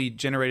randomly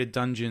generated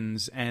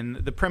dungeons, and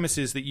the premise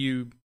is that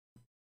you've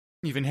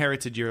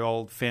inherited your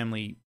old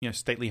family,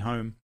 stately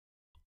home,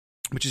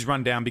 which is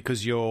run down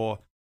because your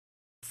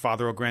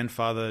father or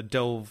grandfather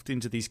delved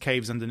into these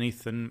caves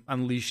underneath and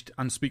unleashed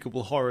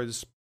unspeakable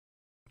horrors.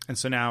 And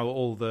so now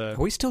all the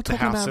Are we still the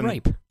talking house about and-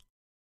 rape?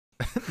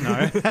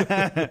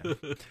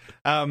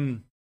 No.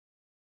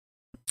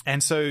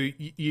 And so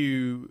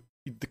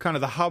the kind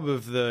of the hub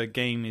of the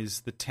game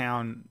is the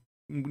town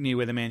near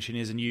where the mansion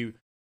is, and you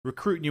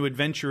recruit new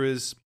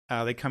adventurers.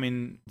 They come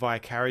in via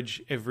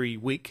carriage every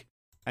week,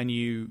 and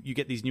you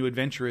get these new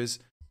adventurers,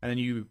 and then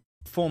you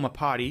form a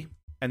party,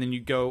 and then you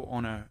go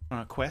on a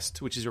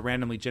quest, which is a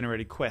randomly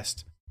generated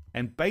quest.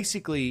 And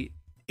basically,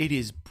 it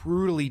is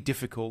brutally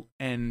difficult,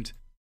 and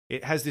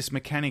it has this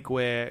mechanic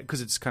where,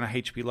 because it's kind of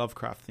H.P.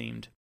 Lovecraft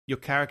themed, your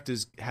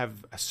characters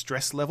have a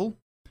stress level,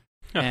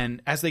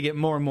 and as they get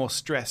more and more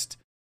stressed,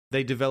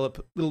 they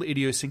develop little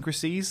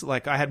idiosyncrasies.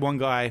 Like I had one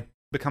guy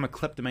become a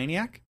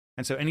kleptomaniac,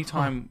 and so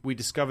anytime we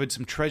discovered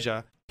some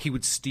treasure, he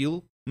would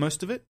steal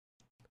most of it,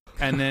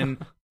 and then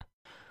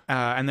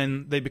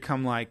they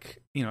become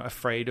like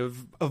afraid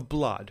of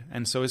blood.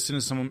 And so as soon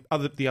as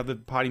the other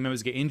party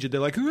members get injured, they're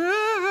like,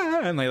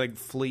 "Ah!" and they like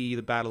flee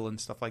the battle and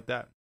stuff like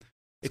that.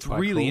 It's quite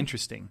really cool.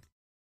 interesting.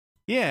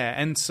 Yeah,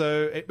 and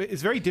so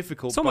it's very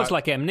difficult. It's almost but,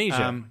 like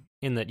Amnesia,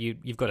 in that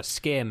you've got a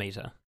scare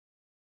meter.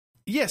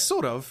 yeah,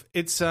 sort of.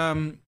 It's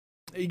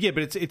yeah,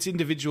 but it's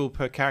individual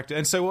per character.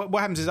 And so what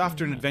happens is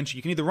after an adventure,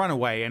 you can either run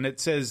away, and it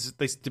says,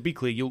 to be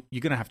clear, you're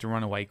going to have to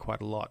run away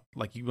quite a lot.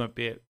 Like you won't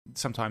be.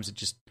 Sometimes it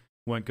just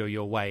won't go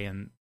your way,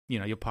 and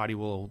your party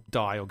will all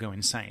die or go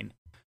insane.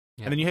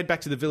 Yeah. And then you head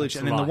back to the village, That's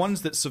and then the life.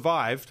 ones that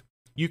survived,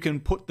 you can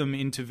put them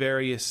into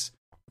various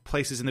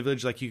places in the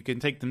village. Like you can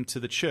take them to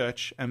the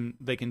church, and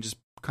they can just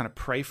kind of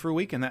pray for a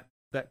week, and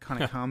that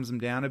kind of calms them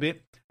down a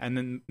bit. And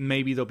then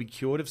maybe they'll be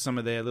cured of some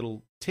of their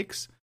little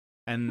tics,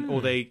 and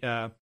or they.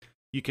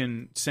 You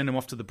can send them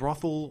off to the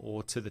brothel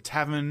or to the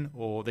tavern,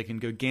 or they can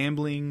go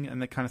gambling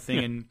and that kind of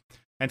thing.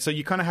 And so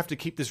you kind of have to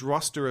keep this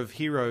roster of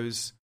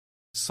heroes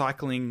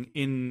cycling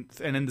in,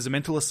 and then there's a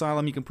mental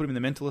asylum. You can put them in the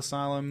mental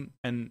asylum,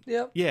 and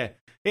yeah,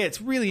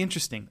 it's really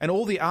interesting. And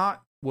all the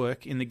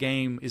artwork in the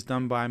game is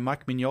done by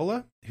Mike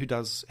Mignola, who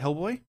does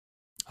Hellboy,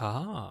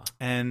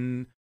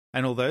 and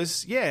all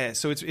those. Yeah,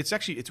 so it's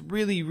actually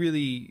really,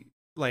 really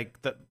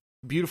like the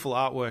beautiful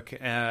artwork,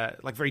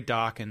 like very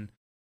dark and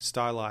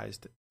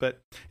stylized. But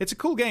it's a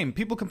cool game.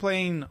 People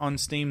complain on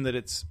Steam that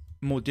it's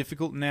more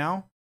difficult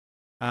now,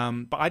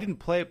 but I didn't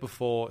play it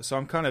before, so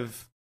I'm kind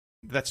of.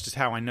 That's just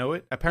how I know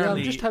it.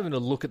 Apparently, I'm just having a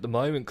look at the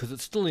moment because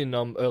it's still in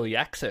early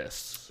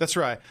access. That's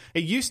right.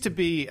 It used to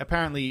be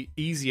apparently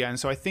easier, and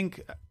so I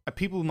think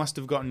people must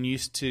have gotten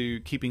used to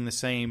keeping the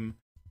same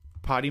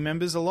party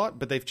members a lot,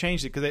 but they've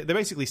changed it because they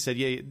basically said,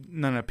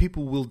 no,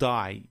 people will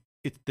die.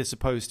 They're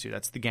supposed to.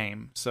 That's the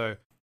game. So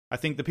I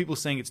think the people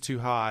saying it's too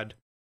hard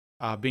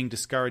are being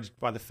discouraged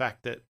by the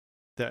fact that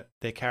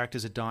their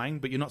characters are dying,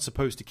 but you're not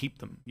supposed to keep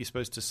them. You're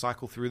supposed to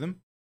cycle through them.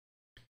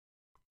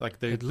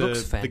 Like it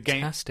looks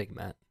fantastic,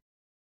 Matt.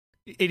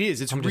 It is.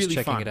 It's I'm really just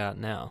checking fun. it out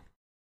now.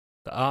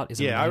 The art is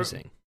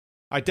amazing.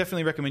 I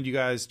definitely recommend you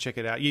guys check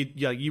it out.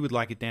 You would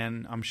like it,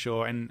 Dan, I'm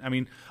sure. And I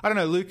mean, I don't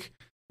know, Luke,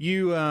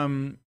 you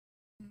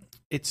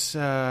it's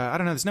I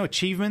don't know, there's no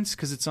achievements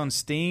because it's on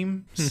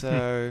Steam.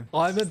 So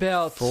I'm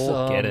about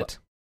forget it.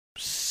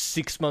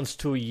 6 months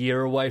to a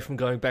year away from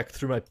going back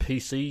through my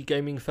PC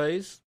gaming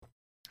phase.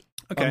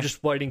 Okay. I'm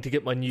just waiting to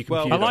get my new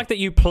computer. Well, I like that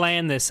you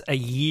plan this a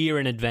year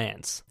in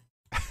advance.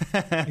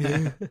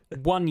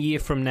 1 year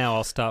from now,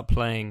 I'll start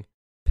playing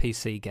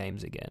PC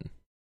games again.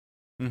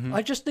 Mm-hmm.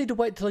 I just need to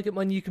wait till I get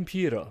my new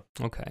computer.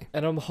 Okay.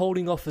 And I'm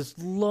holding off as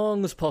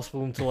long as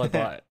possible until I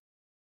buy it.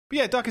 But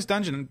yeah, Darkest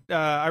Dungeon,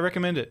 I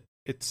recommend it.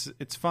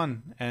 It's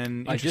fun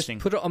and interesting. I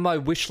just put it on my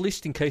wish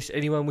list in case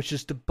anyone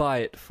wishes to buy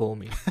it for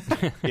me.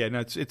 Yeah,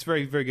 no, it's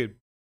very, very good.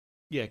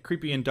 Yeah,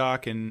 creepy and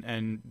dark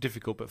and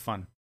difficult, but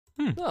fun.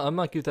 I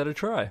might give that a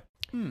try.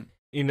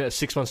 In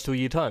 6 months to a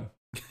year time.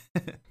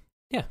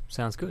 Yeah,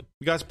 sounds good.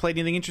 You guys played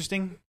anything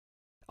interesting?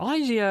 I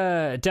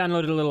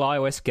downloaded a little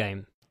iOS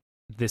game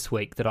this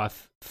week that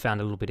I've found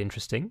a little bit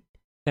interesting,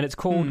 and it's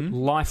called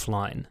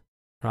Lifeline,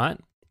 right?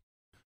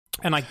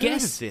 And I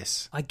guess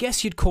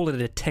you'd call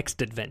it a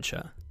text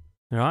adventure,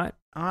 right?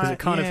 Because it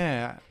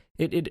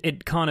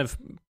kind of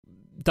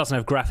doesn't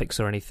have graphics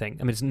or anything.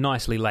 I mean, it's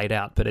nicely laid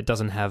out, but it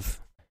doesn't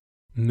have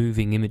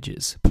moving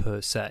images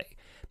per se.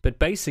 But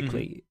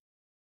basically,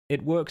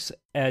 it works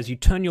as you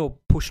turn your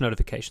push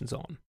notifications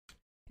on,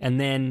 and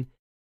then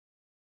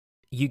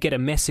you get a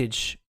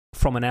message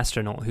from an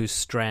astronaut who's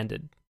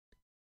stranded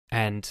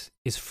and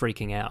is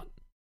freaking out,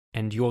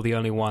 and you're the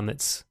only one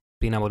that's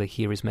been able to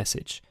hear his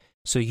message.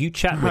 So you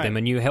chat with him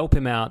and you help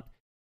him out,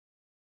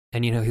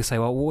 and he'll say,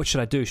 "Well, what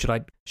should I do? Should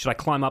I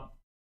climb up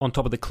on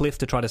top of the cliff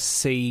to try to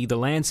see the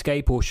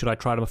landscape, or should I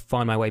try to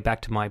find my way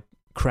back to my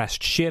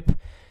crashed ship?"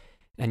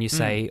 And you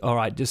say, "All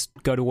right, just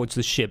go towards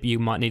the ship. You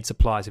might need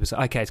supplies." He'll say,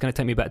 "Okay, it's going to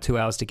take me about 2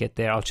 hours to get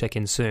there. I'll check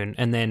in soon."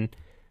 And then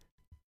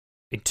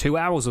in 2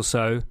 hours or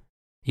so,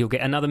 you'll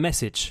get another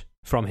message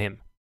from him,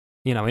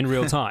 in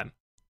real time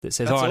that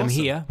says, "All right, awesome. I'm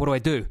here. What do I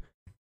do?"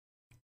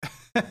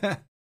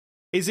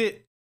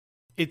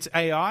 It's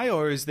AI,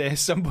 or is there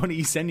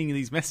somebody sending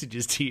these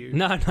messages to you?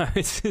 No,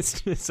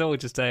 it's all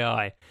just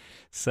AI.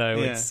 So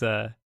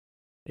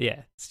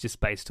it's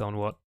just based on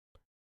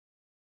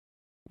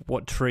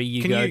what tree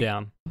you go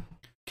down.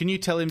 Can you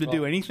tell him to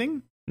do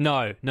anything?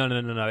 No.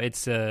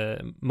 It's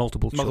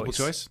multiple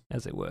choice,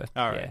 as it were.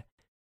 All right.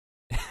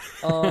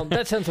 Yeah.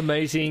 That sounds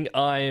amazing.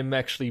 I am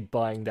actually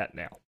buying that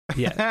now.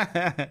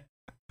 Yeah.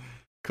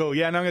 Cool.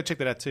 Yeah, no, I'm going to check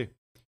that out too.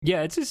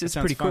 Yeah, it's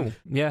pretty fun. Cool.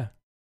 Yeah.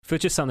 For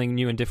just something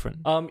new and different.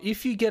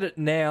 If you get it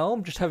now,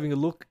 I'm just having a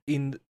look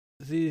in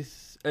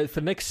this. For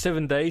the next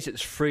 7 days,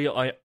 it's free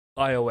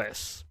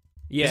iOS.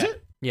 Yeah. Is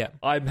it? Yeah.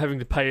 I'm having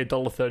to pay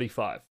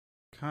 $1.35.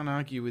 Can't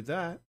argue with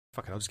that.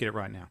 Fuck it, I'll just get it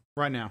right now.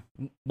 Right now.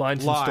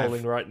 Mine's Live.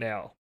 installing right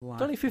now.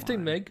 It's only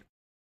 15 meg.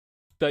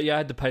 But yeah, I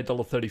had to pay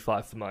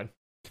 $1.35 for mine.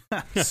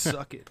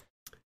 Suck it.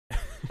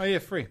 Oh yeah,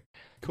 free.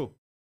 Cool.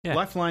 Yeah.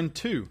 Lifeline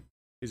 2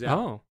 is out.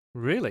 Oh,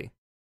 really?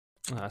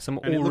 So I'm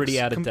And already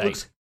out of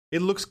date.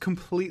 It looks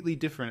completely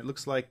different. It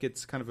looks like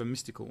it's kind of a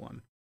mystical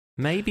one.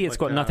 Maybe it's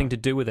got nothing to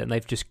do with it, and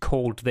they've just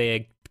called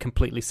their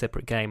completely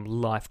separate game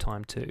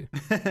Lifetime 2.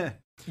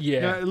 Yeah.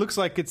 No, it looks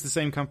like it's the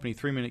same company,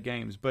 3 Minute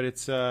Games, but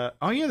it's...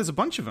 there's a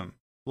bunch of them.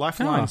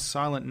 Lifeline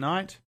Silent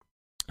Night.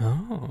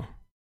 Oh.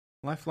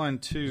 Lifeline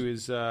 2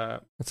 is...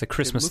 That's a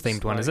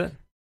Christmas-themed one, is it?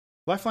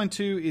 Lifeline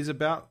 2 is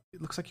about...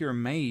 It looks like you're a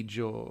mage,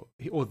 or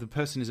the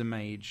person is a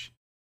mage,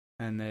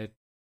 and they're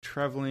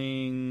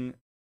traveling...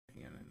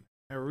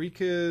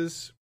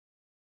 Erika's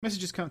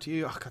messages come to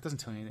you. Oh, God, it doesn't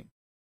tell you anything.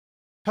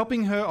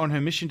 Helping her on her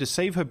mission to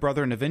save her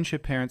brother and avenge her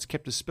parents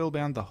kept us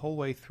spellbound the whole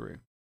way through.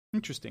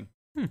 Interesting.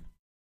 Oh,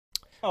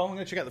 I'm going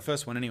to check out the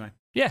first one anyway.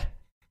 Yeah,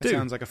 It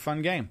sounds like a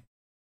fun game.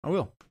 I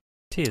will.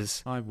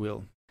 Tis. I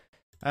will.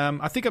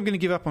 I think I'm going to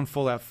give up on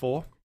Fallout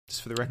 4,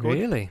 just for the record.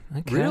 Really?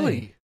 Okay.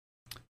 Really?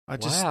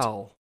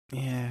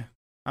 Yeah.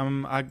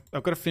 I've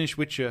got to finish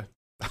Witcher.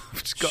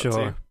 I've just got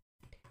to.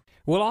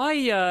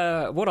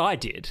 Well, what I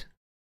did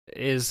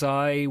is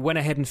I went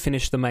ahead and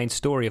finished the main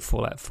story of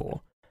Fallout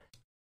 4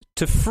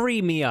 to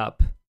free me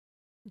up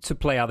to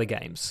play other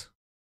games,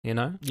 you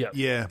know?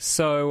 Yeah.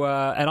 So,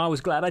 and I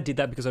was glad I did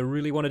that because I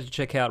really wanted to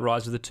check out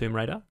Rise of the Tomb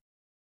Raider,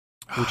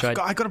 which I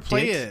got to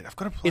play did. it. I've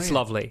got to play it. It's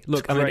lovely.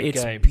 Look, a I mean, great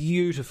it's game.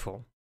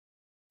 beautiful,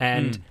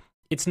 and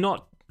it's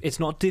not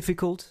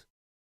difficult.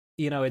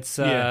 You know, it's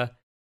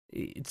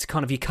it's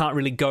kind of, you can't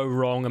really go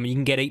wrong. I mean, you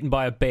can get eaten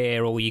by a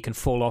bear or you can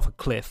fall off a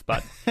cliff,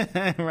 but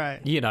right.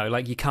 you know,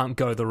 like you can't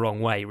go the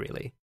wrong way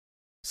really.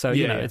 So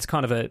you know, Yeah. it's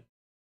kind of a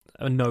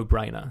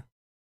no-brainer.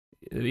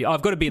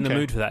 I've got to be in the Okay.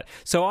 mood for that.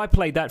 So I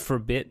played that for a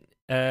bit,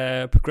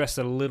 progressed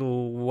a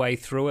little way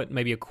through it,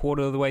 maybe a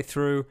quarter of the way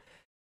through,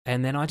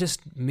 and then I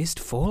just missed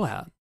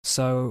Fallout.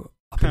 So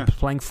I've been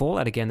playing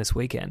Fallout again this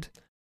weekend.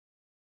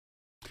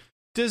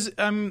 Does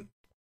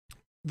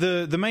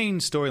the main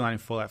storyline in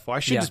Fallout 4? I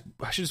should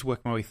just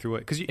work my way through it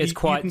because It's you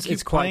quite- can keep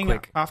it's quite playing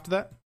quick. after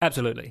that.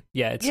 Absolutely.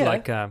 Yeah, it's Yeah.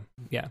 like,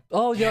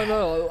 Oh, yeah,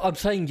 no, I'm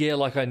saying yeah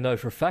like I know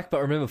for a fact,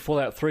 but remember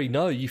Fallout 3,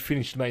 no, you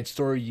finished the main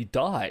story, you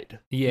died.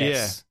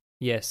 yes.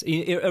 Yes.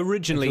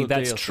 Originally, Until the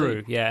that's DLC.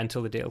 true. Yeah,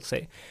 until the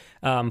DLC.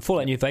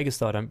 Fallout New Vegas,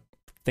 though, I don't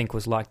think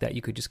was like that.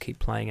 You could just keep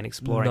playing and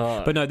exploring.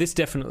 No. But no, this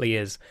definitely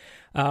is.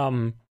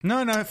 No,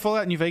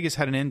 Fallout New Vegas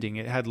had an ending.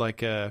 It had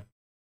like at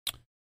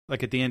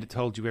the end, it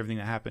told you everything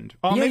that happened.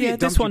 Oh, maybe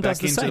it this dumped one you back does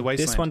the into same. the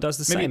wasteland. This one does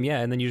the Maybe- same, yeah,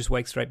 and then you just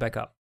wake straight back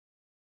up.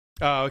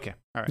 Oh, okay.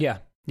 All right.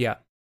 Yeah.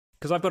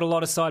 Because I've got a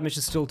lot of side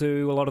missions to still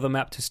do, a lot of the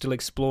map to still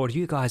explore. Do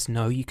you guys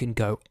know you can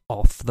go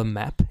off the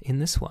map in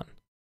this one?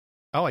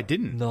 Oh, I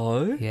didn't.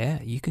 No?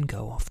 Yeah, you can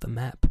go off the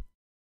map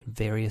in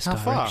various How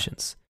far?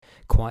 directions.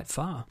 Quite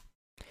far.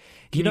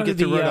 Can you get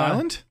to Rhode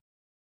Island?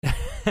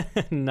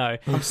 No,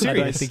 I'm serious. I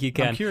don't think you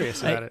can. I'm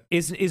curious about it.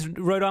 Is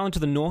Rhode Island to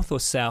the north or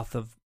south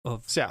of?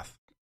 South.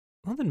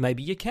 Well, then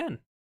maybe you can.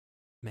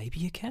 Maybe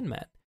you can,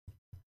 Matt.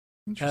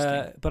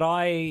 Interesting. But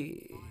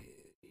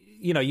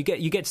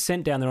you get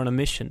sent down there on a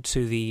mission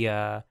to the.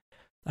 I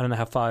don't know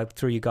how far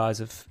through you guys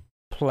have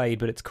played,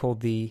 but it's called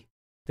the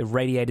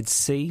Radiated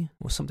Sea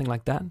or something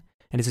like that, and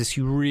it's this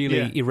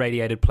really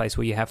irradiated place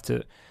where you have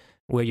to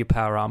wear your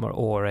power armor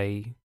or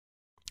a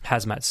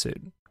hazmat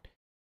suit.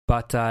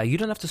 But you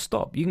don't have to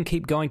stop. You can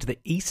keep going to the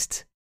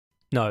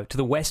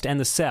the west and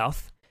the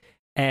south,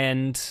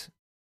 and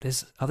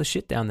there's other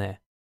shit down there.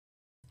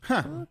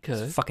 Huh. Okay.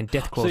 It's fucking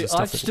death claws and See,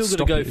 stuff. I've that still will got to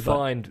stop go you, but-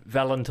 find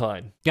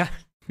Valentine. Yeah.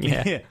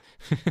 Yeah.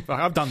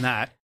 I've done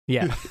that.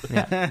 Yeah.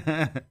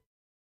 Yeah.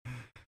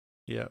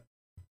 Yeah.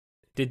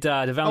 Did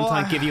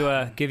Valentine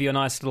give you a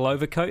nice little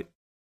overcoat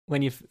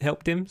when you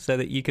helped him so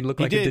that you could look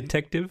He like a did.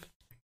 detective?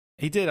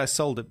 He did. I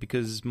sold it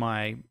because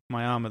my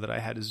armor that I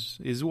had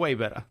is way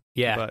better.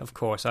 Yeah, But of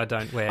course. I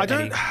don't wear I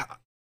don't. any.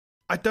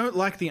 I don't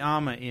like the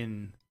armor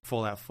in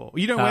Fallout 4.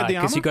 You don't wear the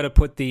armor? Because you got to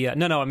put the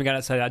no. I'm going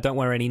to say I don't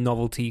wear any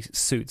novelty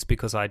suits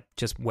because I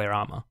just wear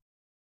armor.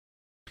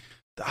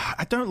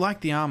 I don't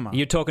like the armor.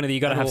 You're talking to you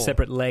got to At have all.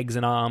 separate legs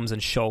and arms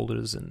and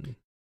shoulders and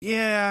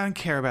Yeah, I don't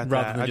care about that.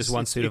 Rather than just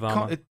one suit of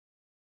armor.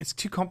 It's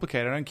too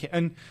complicated. I don't care.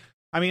 And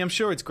I mean, I'm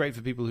sure it's great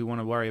for people who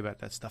want to worry about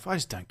that stuff. I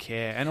just don't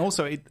care. And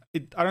also, I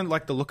don't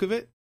like the look of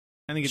it.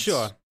 I think it's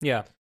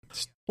yeah.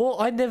 Well,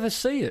 I never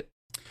see it.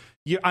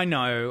 Yeah, I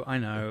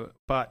know,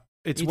 but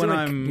it's You when do it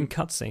I'm in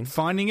cutscenes.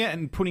 finding it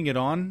and putting it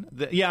on.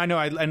 Yeah, I know.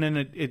 And then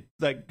it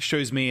like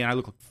shows me, and I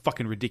look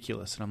fucking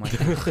ridiculous. And I'm like,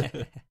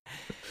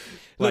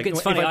 Look, Like, it's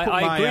if funny. I put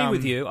I my, agree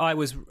with you. I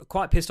was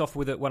quite pissed off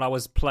with it when I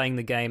was playing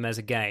the game as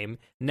a game.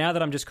 Now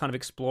that I'm just kind of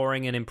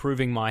exploring and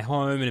improving my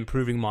home and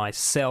improving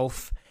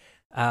myself,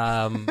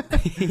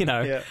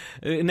 Yeah.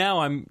 now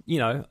I'm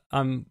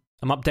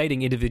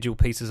updating individual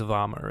pieces of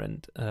armor,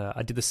 and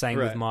I did the same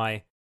with Right.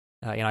 my,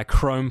 I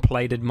chrome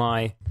plated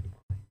my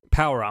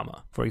power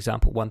armor, for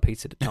example, one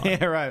piece at a time.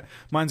 Yeah, right.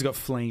 Mine's got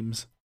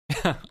flames.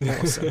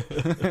 Awesome.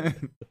 Of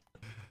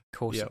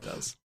course Yep. it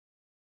does.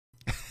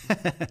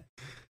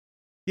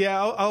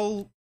 Yeah,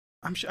 I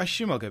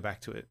assume I'll go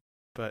back to it,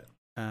 but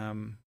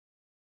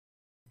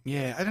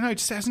yeah, I don't know. It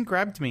just hasn't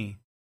grabbed me.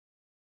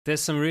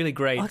 There's some really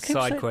great I keep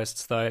side saying-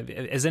 quests, though.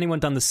 Has anyone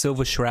done the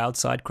Silver Shroud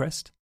side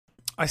quest?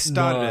 I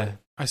started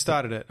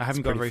No. it. I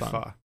haven't got pretty very fun.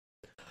 far.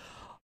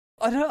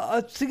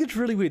 I think it's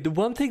really weird. The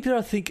one thing that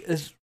I think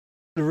is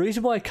the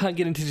reason why I can't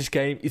get into this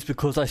game is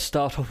because I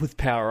start off with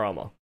power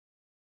armor.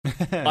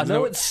 I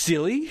know it's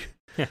silly.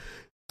 I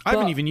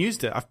haven't but- even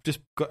used it. I've just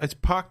got it's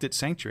parked at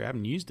Sanctuary. I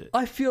haven't used it.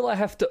 I feel I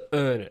have to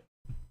earn it.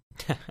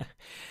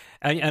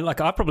 and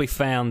like I probably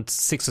found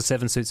 6 or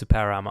 7 suits of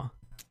power armor.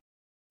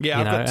 Yeah,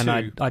 you I've know,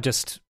 got and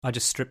two. I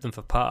just strip them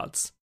for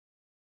parts.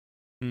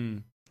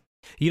 Mm.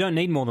 You don't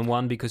need more than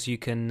one because you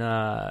can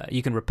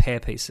repair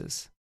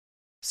pieces.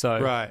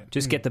 So Right.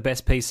 just get the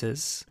best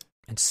pieces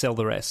and sell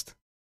the rest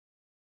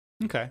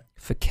Okay.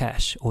 for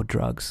cash or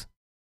drugs.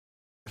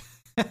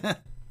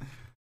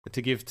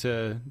 To give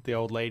to the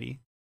old lady.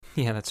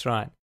 Yeah, that's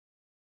right.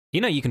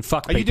 You know you can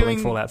fuck Are you people in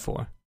doing- Fallout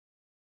 4.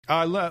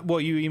 Well,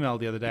 you emailed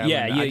the other day. I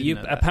Yeah, didn't you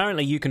know that.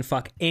 apparently you can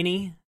fuck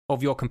any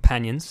of your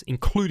companions,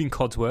 including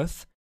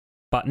Codsworth,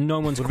 but no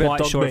one's What about quite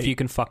dog sure if meat? you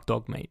can fuck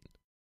dog meat.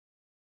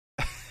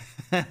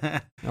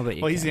 I bet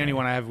you Well, he's can, the only yeah.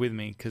 one I have with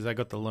me because I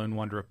got the Lone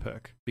Wanderer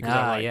perk. Because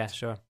I like, yeah,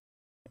 sure.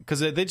 Because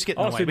they just get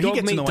in Oh, the way. so But he Dog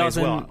gets in the meat way as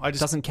well.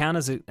 doesn't count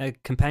as a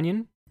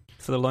companion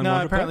for the Lone No,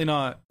 Wanderer apparently perk?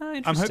 not. Oh, I'm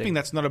interesting. hoping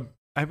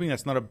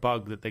that's not a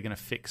bug that they're going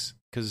to fix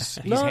because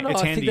No,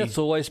 it's I handy. think that's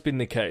always been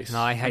the case. No,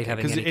 I hate Okay,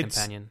 having 'cause any it's-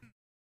 companion.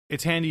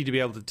 It's handy to be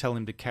able to tell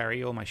him to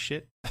carry all my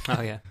shit.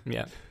 Oh, yeah,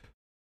 yeah.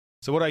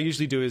 So what I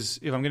usually do is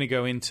if I'm going to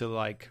go into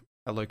like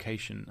a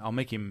location, I'll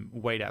make him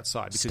wait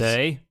outside.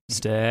 Because,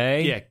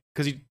 Stay. Yeah,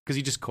 because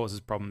he just causes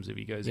problems if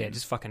he goes Yeah, in.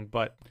 just fucking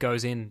But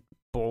goes in,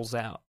 balls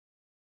out.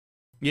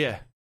 yeah,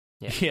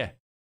 Yeah. yeah.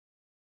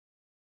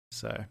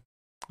 So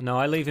No,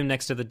 I leave him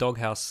next to the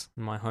doghouse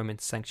in my home in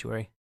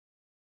Sanctuary.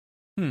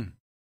 Yeah.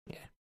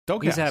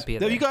 Doghouse. He's happy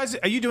Are you there. guys?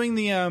 Are you doing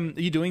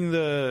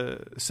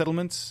the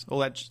settlements? All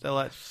that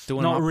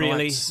doing Not them up, all that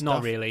really, stuff?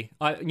 not really.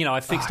 I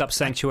fixed up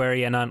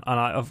Sanctuary, and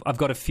I've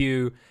got a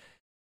few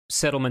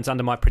settlements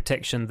under my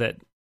protection that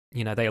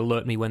they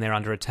alert me when they're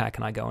under attack,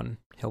 and I go and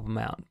help them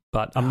out.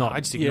 But I'm not. I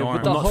just Yeah, ignore but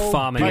him. the I'm not whole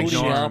farming building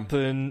ignore up,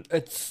 and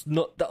it's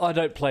not. I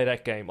don't play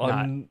that game. No.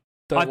 Don't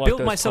I like built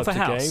those myself types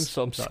a of house, games,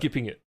 so I'm so-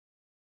 skipping it.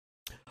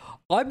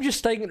 I'm just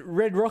staying at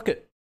Red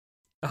Rocket.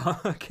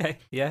 Okay,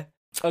 yeah.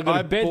 I got I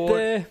a bed bought-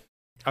 there.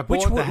 I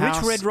Which bought one- the which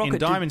house Red Rocket in did-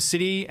 Diamond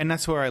City, and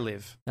that's where I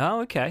live.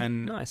 Oh, okay,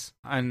 And- nice.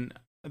 And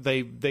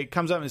they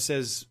comes up and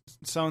says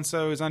so and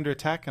so is under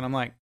attack, and I'm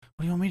like,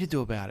 what do you want me to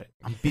do about it?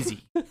 I'm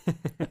busy.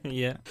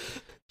 Yeah,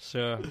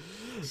 sure.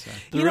 So.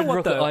 The You know Red what,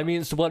 Rocket, though? I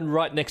mean, it's the one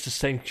right next to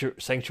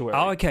Sanctuary.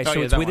 Oh, okay. Oh, So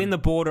yeah, it's that within one. the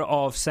border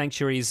of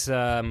Sanctuary's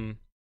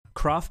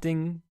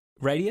crafting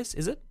radius,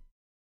 is it?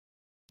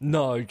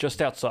 No,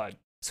 just outside.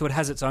 So it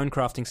has its own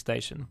crafting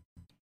station.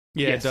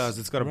 Yeah, Yes. it does.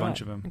 It's got a bunch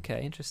Right. of them.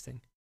 Okay,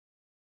 interesting.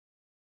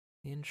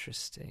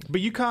 Interesting.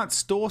 But you can't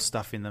store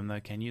stuff in them, though,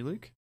 can you,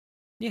 Luke?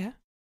 Yeah,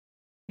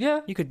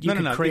 Yeah. you could No,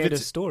 if create a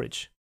it's-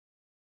 storage.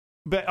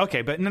 But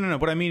okay, but no.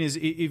 What I mean is,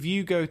 if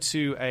you go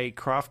to a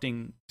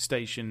crafting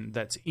station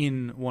that's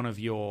in one of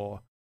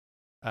your,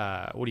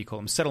 what do you call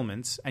them,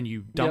 settlements, and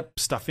you dump Yep.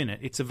 stuff in it,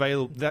 it's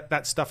available.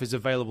 That stuff is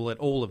available at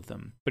all of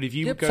them. But if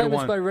you Yep, go to same as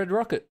one, my Red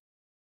Rocket.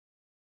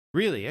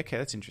 really, okay,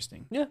 that's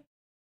interesting. Yeah.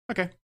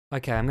 Okay.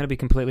 Okay, I'm going to be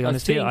completely I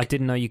honest here. I think-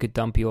 didn't know you could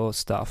dump your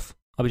stuff.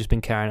 I've just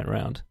been carrying it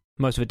around.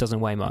 Most of it doesn't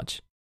weigh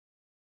much.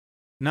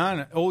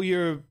 No, all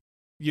your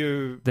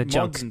The mods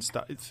junk. and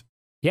stuff. It's,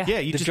 Yeah. yeah,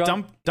 you The just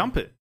junk- dump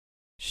it.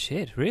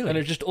 Shit, really? And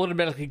it just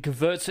automatically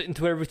converts it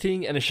into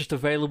everything, and it's just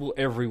available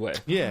everywhere.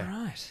 Yeah,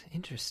 All right.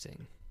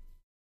 Interesting.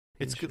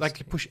 it's good, like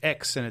you push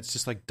X and it's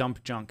just like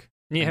dump junk.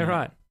 Yeah, and-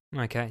 right.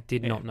 Okay,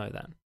 did Yeah. not know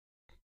that.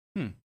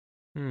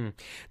 Hmm.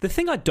 The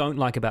thing I don't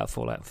like about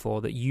Fallout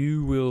 4 that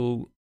you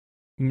will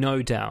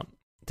no doubt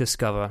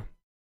discover,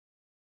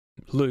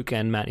 Luke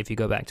and Matt, if you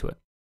go back to it,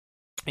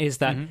 is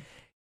that Mhm.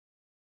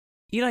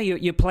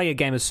 you play a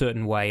game a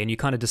certain way and you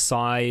kind of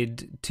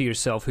decide to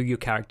yourself who your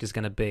character's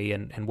going to be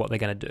and what they're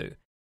going to do.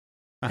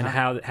 And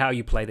how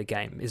you play the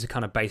game is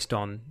kind of based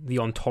on the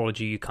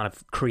ontology you kind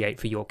of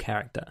create for your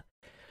character.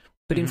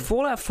 But in Mhm.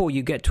 Fallout 4,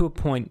 you get to a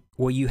point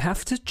where you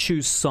have to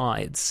choose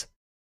sides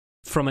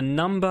from a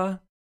number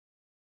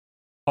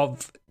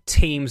of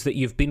teams that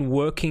you've been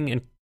working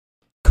and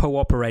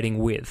cooperating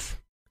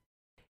with.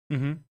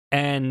 Mhm.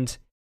 And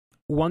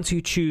once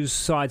you choose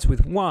sides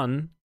with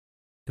one,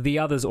 the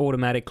others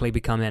automatically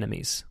become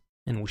enemies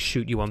and will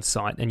shoot you on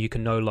sight, and you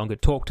can no longer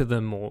talk to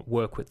them or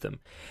work with them.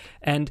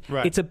 And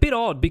Right. it's a bit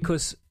odd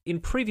because in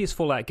previous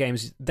Fallout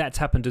games, that's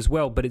happened as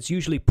well, but it's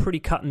usually pretty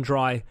cut and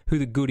dry who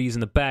the goodies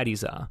and the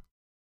baddies are.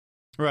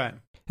 Right.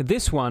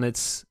 This one,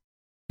 it's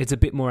a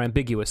bit more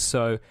ambiguous.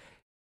 So,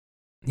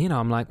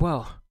 I'm like,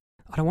 well,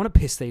 I don't want to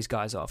piss these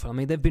guys off. I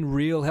mean, they've been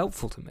real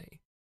helpful to me.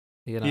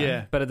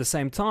 Yeah. But at the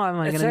same time,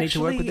 I'm It's going to need to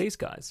work with actually- these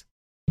guys.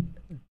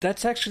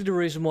 That's actually the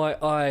reason why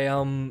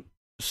I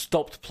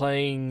stopped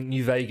playing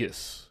New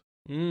Vegas.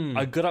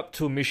 I got up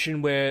to a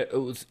mission where it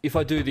was, if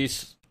I do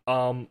this,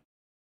 I'm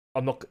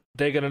not.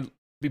 They're gonna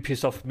be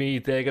pissed off at me.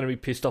 They're gonna be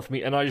pissed off at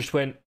me, and I just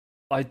went.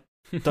 I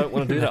don't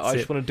want to do that. That's I it.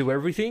 just want to do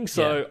everything.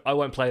 So Yeah. I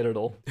won't play it at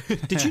all.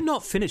 Did you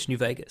not finish New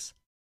Vegas?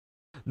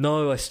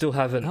 No, I still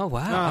haven't. Oh,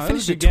 wow. No, I that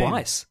finished was a it good game.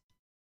 twice.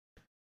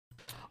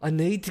 I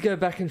need to go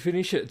back and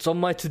finish it. It's on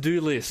my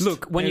to-do list.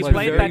 Look, when you My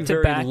play it very, back to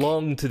very back-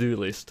 long to-do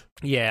list.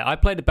 Yeah, I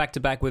played it back to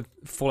back with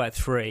Fallout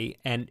 3,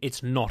 and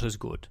it's not as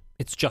good.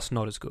 It's just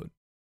not as good.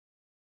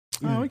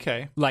 Oh,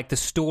 okay. Like, the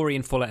story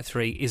in Fallout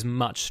 3 is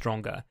much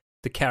stronger.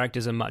 The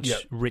characters are much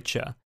Yep.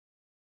 richer.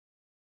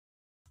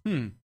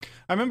 I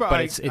remember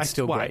But it's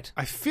still great.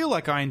 I feel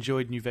like I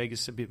enjoyed New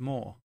Vegas a bit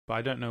more, but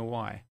I don't know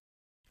why.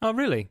 Oh,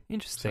 really?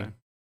 Interesting. So,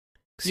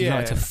 'Cause you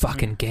like to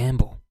fucking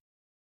gamble.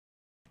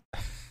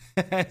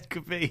 it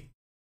could be.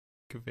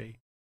 Could be.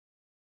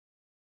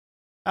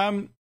 Do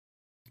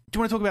you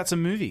want to talk about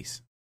some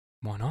movies?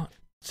 Why not?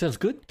 Sounds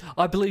good.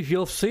 I believe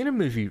you've seen a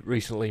movie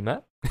recently,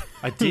 Matt.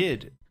 I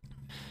did.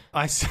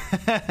 I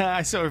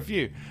saw a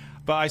few,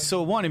 but I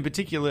saw one in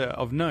particular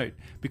of note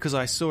because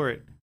I saw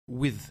it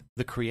with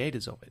the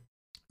creators of it.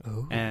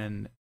 Oh.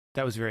 And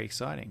that was very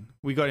exciting.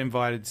 We got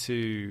invited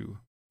to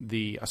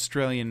the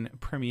Australian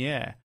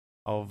premiere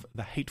of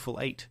The Hateful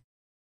Eight,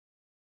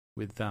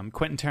 with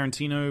Quentin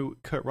Tarantino,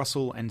 Kurt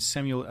Russell, and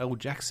Samuel L.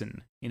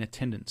 Jackson in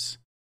attendance.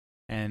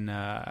 And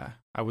I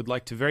would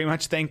like to very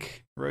much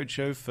thank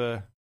Roadshow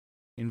for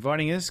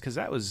inviting us, because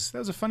that was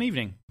a fun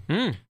evening.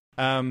 Now,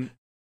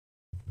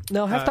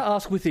 I have to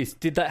ask with this,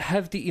 did that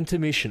have the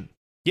intermission?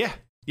 Yeah.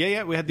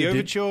 We had the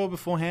overture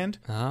beforehand.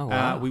 Oh,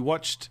 wow. We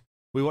watched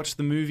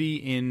the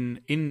movie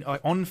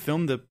on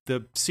film.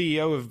 The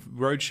CEO of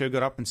Roadshow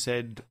got up and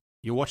said,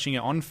 "You're watching it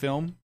on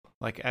film."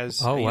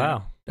 Oh,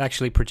 wow.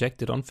 Actually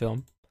projected on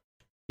film.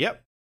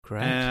 Yep.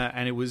 Great.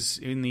 And it was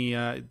in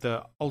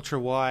the ultra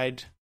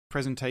wide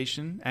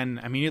presentation, and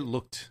I mean, it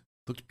looked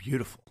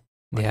beautiful.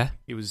 Yeah.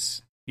 It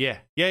was. Yeah.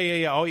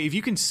 Oh, if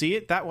you can see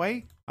it that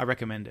way, I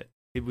recommend it.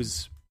 It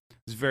was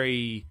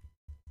very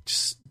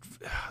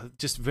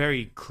just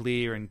very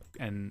clear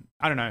and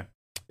I don't know.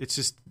 It's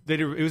just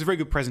it was a very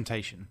good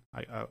presentation.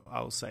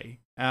 I'll say.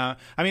 I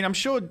mean, I'm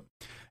sure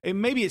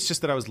maybe it's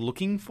just that I was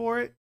looking for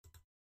it.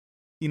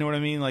 You know what I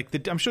mean?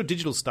 I'm sure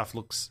digital stuff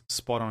looks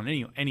spot on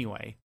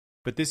anyway.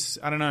 But this,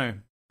 I don't know.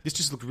 This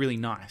just looked really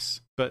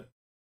nice. But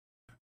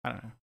I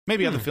don't know.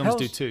 Maybe other films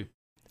do too.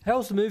 How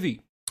was the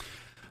movie?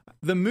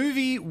 The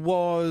movie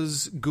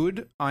was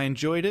good. I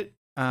enjoyed it.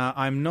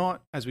 I'm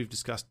not, as we've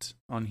discussed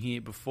on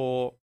here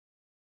before,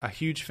 a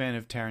huge fan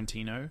of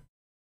Tarantino.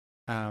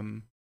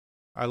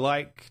 I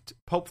liked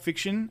Pulp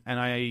Fiction, and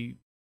I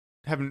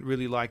haven't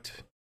really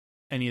liked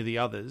any of the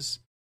others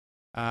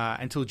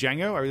until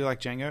Django. I really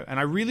liked Django, and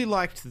I really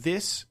liked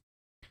this.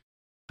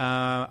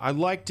 I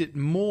liked it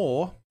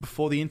more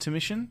before the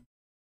intermission,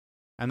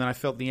 and then I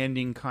felt the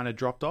ending kind of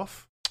dropped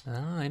off.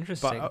 Ah,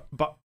 interesting.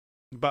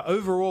 But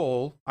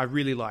overall, I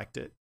really liked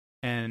it,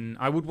 and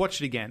I would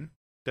watch it again,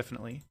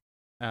 definitely.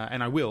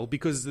 And I will,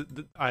 because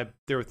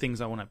there are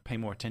things I want to pay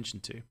more attention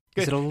to.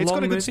 Is it a long It's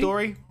got a good movie?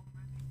 story.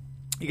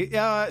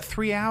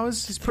 3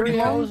 hours is pretty 3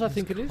 long. hours, I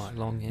think it is. Quite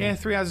long, Yeah,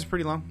 3 hours is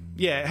pretty long.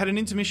 Yeah, it had an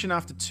intermission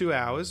after 2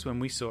 hours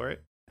when we saw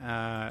it.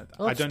 I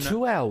don't know.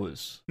 2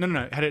 hours.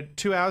 No. It had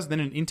 2 hours,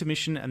 then an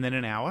intermission, and then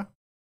an hour.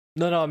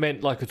 No, I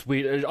meant it's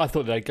weird. I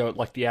thought they'd go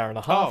at the hour and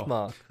a half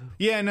mark.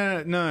 Yeah,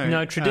 no.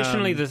 No,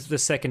 traditionally the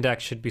second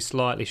act should be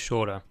slightly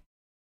shorter.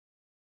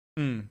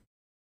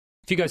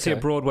 If you go see a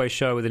Broadway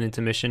show with an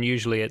intermission,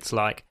 usually it's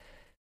like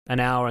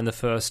an hour in the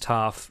first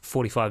half,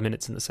 45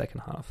 minutes in the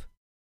second half.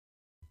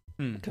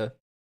 Okay.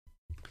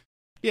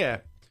 Yeah.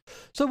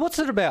 So what's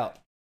it about?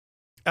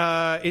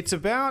 It's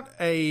about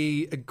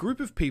a group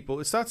of people.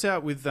 It starts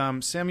out with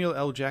Samuel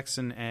L.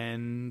 Jackson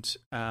and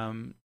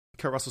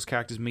Kurt Russell's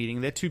characters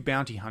meeting. They're two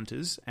bounty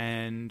hunters,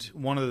 and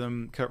one of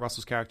them, Kurt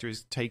Russell's character,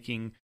 is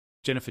taking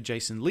Jennifer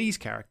Jason Leigh's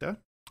character.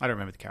 I don't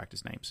remember the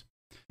characters' names.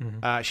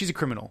 Mm-hmm. She's a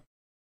criminal.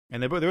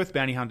 And they're both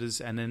bounty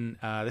hunters, and then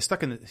they're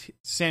stuck in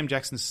Sam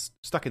Jackson's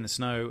stuck in the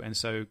snow, and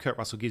so Kurt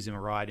Russell gives him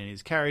a ride in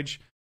his carriage.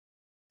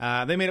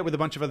 They meet up with a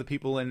bunch of other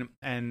people,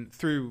 and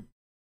through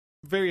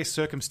various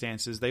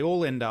circumstances, they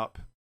all end up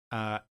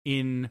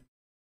in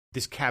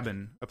this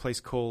cabin, a place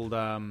called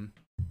you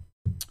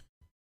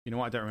know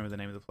what? I don't remember the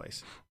name of the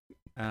place.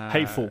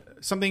 Hateful.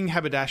 Something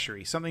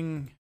haberdashery.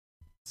 Something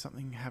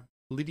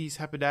Liddy's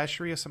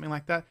haberdashery or something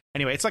like that.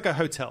 Anyway, it's like a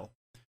hotel.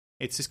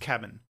 It's this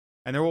cabin.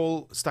 And they're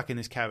all stuck in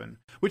this cabin,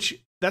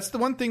 which that's the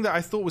one thing that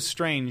I thought was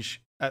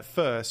strange at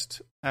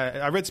first.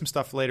 I read some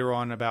stuff later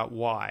on about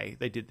why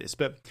they did this,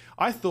 but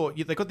I thought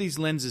they got these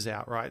lenses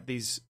out, right?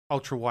 These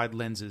ultra wide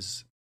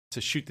lenses to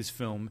shoot this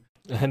film.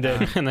 And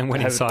then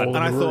went inside. And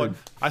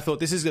I thought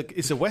this is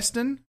it's a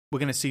Western. We're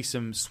going to see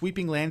some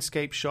sweeping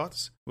landscape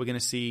shots. We're going to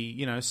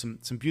see,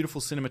 some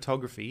beautiful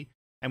cinematography.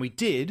 And we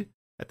did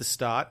at the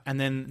start. And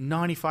then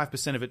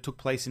 95% of it took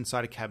place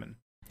inside a cabin.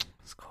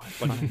 It's quite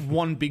funny.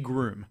 One big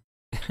room.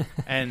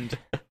 And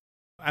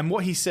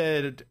what he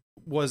said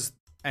was,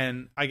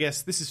 and I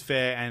guess this is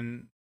fair,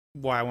 and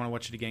why I want to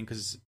watch it again,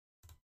 because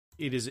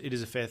it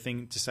is a fair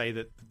thing to say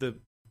that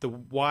the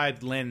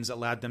wide lens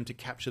allowed them to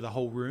capture the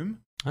whole room.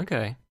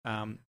 Okay.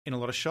 In a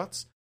lot of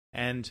shots,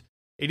 and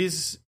it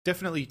is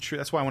definitely true.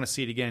 That's why I want to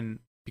see it again,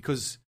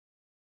 because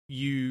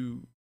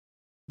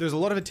there's a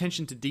lot of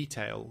attention to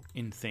detail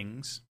in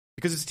things.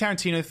 Because it's a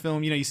Tarantino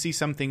film, you see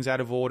some things out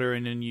of order,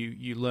 and then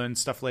you learn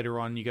stuff later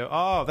on. You go,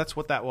 oh, that's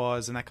what that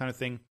was, and that kind of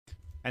thing.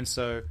 And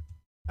so,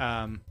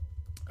 I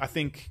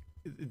think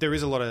there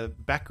is a lot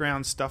of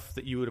background stuff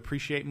that you would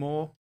appreciate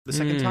more the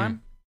second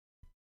time,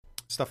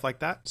 stuff like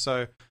that.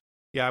 So,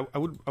 yeah, I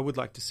would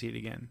like to see it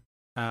again.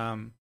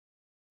 So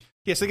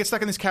they get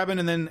stuck in this cabin,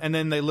 and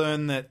then they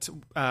learn that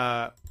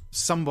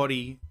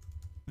somebody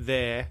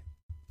there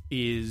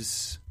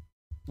is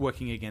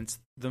working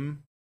against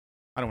them.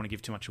 I don't want to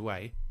give too much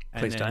away.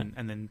 Please don't.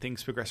 And then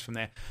things progress from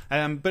there.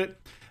 But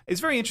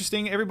it's very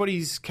interesting.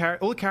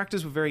 All the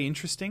characters were very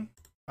interesting,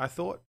 I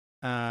thought.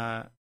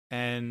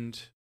 And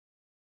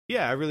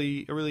yeah, I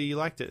really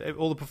liked it.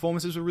 All the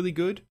performances were really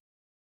good.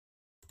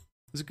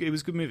 It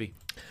was a good movie.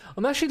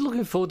 I'm actually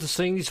looking forward to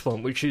seeing this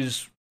one, which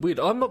is weird.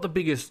 I'm not the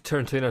biggest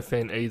Tarantino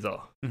fan either.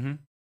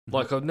 Mm-hmm.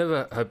 I've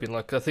never have been.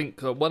 I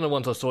think one of the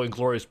ones I saw,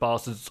 Inglourious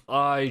Basterds,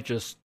 I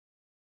just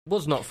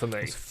was not for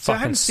me. So I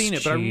haven't seen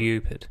it, but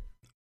stupid.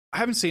 I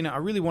haven't seen it. I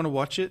really want to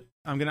watch it.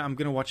 I'm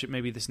gonna watch it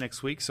maybe this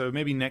next week. So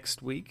maybe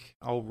next week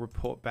I'll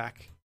report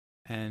back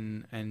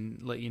and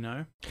let you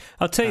know.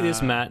 I'll tell you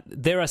this, Matt.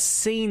 There are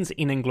scenes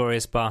in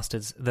Inglourious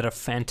Bastards that are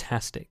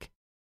fantastic.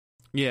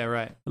 Yeah,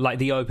 right. Like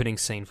the opening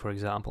scene, for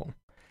example.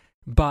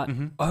 But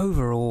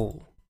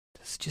overall,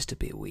 it's just a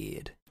bit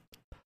weird.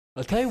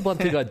 I'll tell you one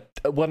thing.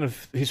 One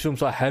of his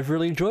films I have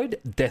really enjoyed: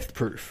 Death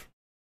Proof.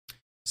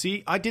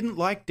 See, I didn't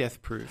like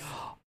Death Proof.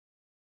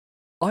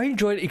 I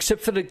enjoyed it,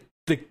 except for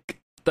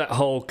that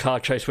whole car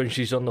chase when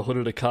she's on the hood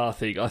of the car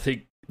thing. I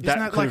think Isn't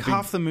that like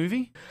half the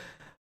movie?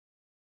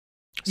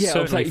 Yeah,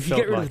 I was like, if you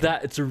get rid like of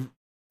that, it's a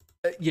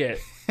yeah.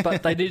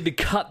 But they needed to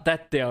cut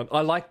that down.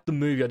 I liked the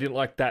movie. I didn't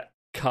like that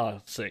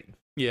car scene.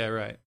 Yeah,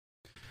 right.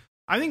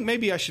 I think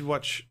maybe I should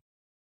watch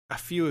a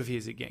few of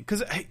his again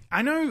because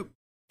I know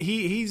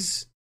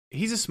he's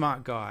a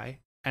smart guy,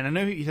 and I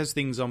know he does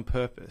things on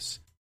purpose,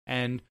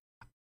 and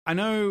I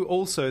know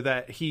also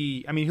that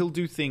he'll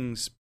do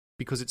things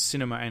because it's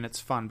cinema and it's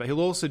fun, but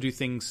he'll also do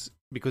things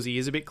because he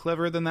is a bit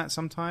cleverer than that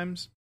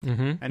sometimes.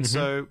 And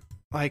so,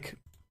 like,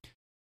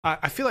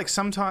 I feel like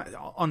sometimes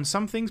on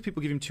some things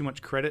people give him too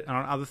much credit, and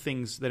on other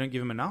things they don't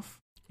give him enough.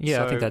 Yeah,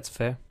 so, I think that's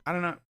fair. I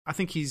don't know. I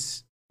think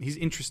he's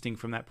interesting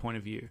from that point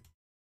of view.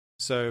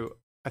 So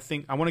I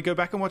think I want to go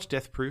back and watch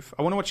Death Proof.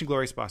 I want to watch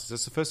Inglourious Basterds.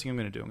 That's the first thing I'm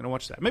going to do. I'm going to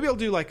watch that. Maybe I'll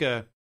do like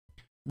a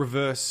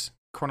reverse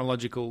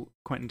chronological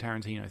Quentin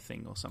Tarantino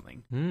thing or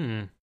something,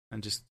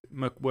 and just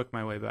work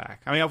my way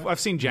back. I mean, I've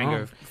seen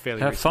Django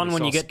fairly. Have fun recently,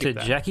 when so you I'll get to skip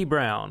that. Jackie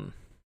Brown.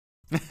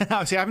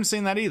 See, I haven't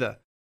seen that either.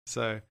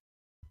 So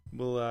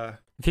we'll.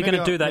 If you're going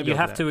to do that, you I'll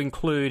have to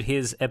include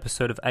his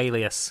episode of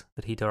Alias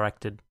that he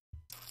directed.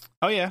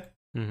 Oh yeah,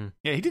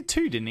 yeah, he did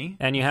 2, didn't he?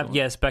 And you have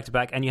back to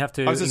back, and you have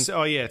to.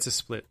 Oh yeah, it's a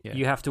split. Yeah.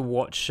 You have to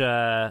watch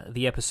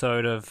the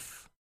episode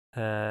of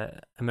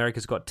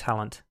America's Got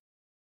Talent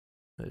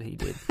that he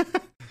did.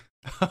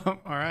 All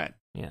right.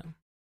 Yeah.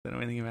 Don't know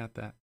anything about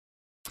that.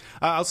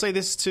 I'll say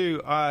this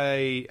too.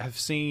 I have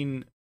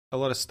seen a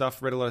lot of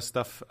stuff, read a lot of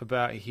stuff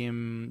about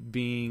him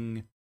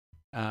being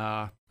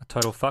a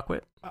total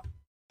fuckwit.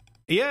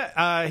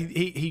 Yeah,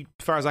 he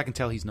as far as I can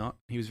tell, he's not.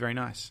 He was very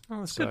nice. Oh,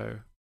 that's so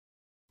good.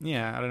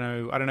 Yeah, I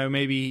don't know.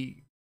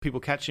 Maybe people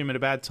catch him at a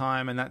bad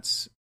time, and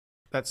that's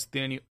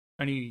the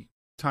only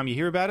time you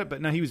hear about it.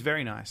 But no, he was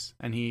very nice,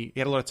 and he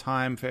had a lot of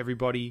time for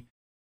everybody,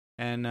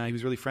 and he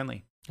was really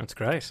friendly. That's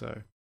great.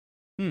 So,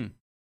 yeah,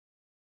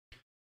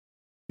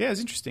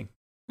 it's interesting.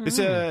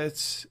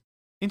 It's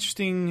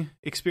interesting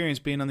experience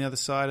being on the other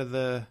side of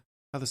the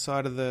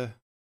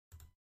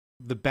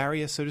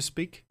barrier, so to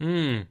speak.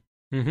 It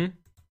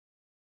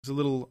was a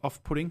little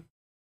off-putting,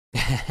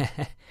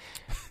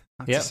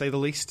 to say the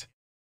least.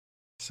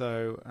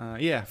 So,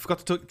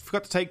 forgot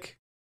to take.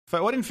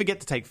 I didn't forget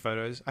to take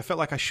photos. I felt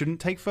like I shouldn't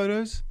take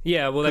photos.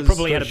 Yeah, well, they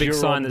probably had a big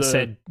sign that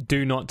said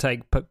 "Do not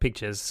take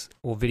pictures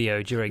or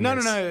video during."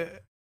 this. No.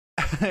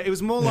 It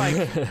was more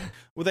like,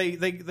 well,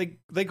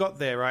 they got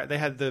there, right? They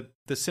had the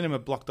cinema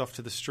blocked off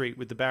to the street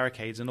with the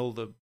barricades, and all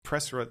the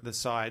press were at the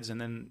sides, and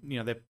then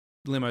their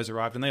limos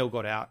arrived, and they all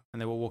got out,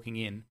 and they were walking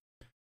in.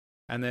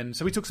 And then,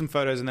 so we took some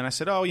photos, and then I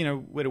said, oh,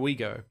 where do we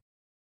go?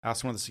 I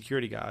asked one of the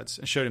security guards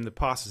and showed him the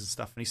passes and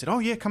stuff. And he said, oh,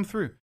 yeah, come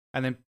through.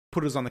 And then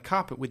put us on the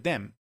carpet with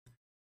them.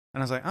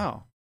 And I was like,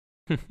 oh,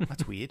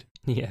 that's weird.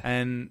 Yeah.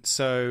 And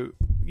so,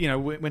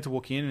 went to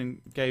walk in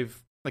and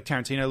gave, like,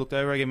 Tarantino looked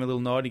over. I gave him a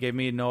little nod. He gave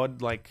me a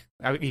nod. Like,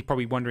 he's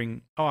probably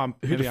wondering, who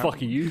the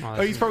fuck are you?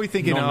 Oh, he's probably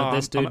thinking,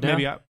 this dude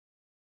now?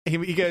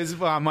 He goes,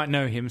 well, I might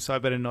know him, so I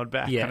better nod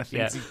back. Yeah, kind of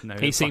thing.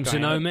 He seems to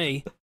know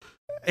me.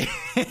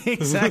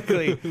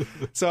 Exactly.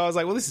 So I was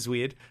like, well, this is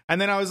weird. And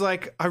then I was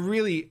like,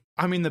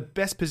 I'm in the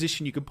best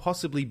position you could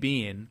possibly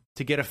be in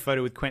to get a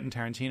photo with Quentin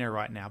Tarantino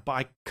right now, but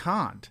I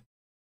can't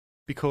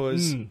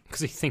because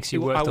he thinks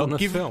you worked on the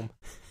film.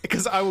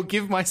 Because I will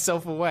give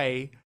myself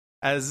away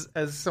as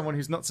someone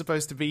who's not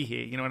supposed to be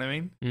here. You know what I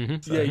mean? Mm-hmm.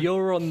 So. Yeah,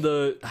 you're on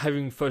the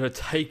having photo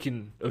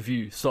taken of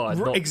you side,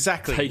 not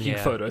exactly taking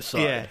photo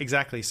side. Yeah,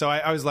 exactly. So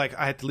I was like,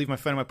 I had to leave my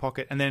phone in my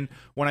pocket, and then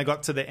when I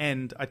got to the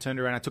end, I turned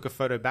around, I took a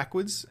photo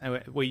backwards,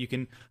 where you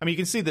can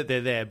see that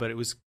they're there, but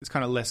it's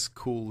kind of less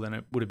cool than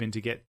it would have been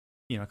to get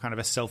kind of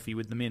a selfie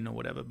with them in or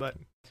whatever. But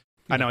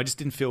I know I just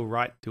didn't feel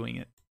right doing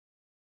it.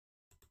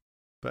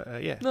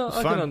 But yeah, no, it was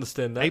I fun. can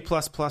understand that.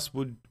 A++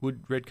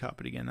 would red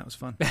carpet again. That was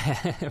fun.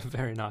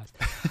 Very nice.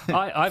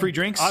 Free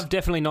drinks. I've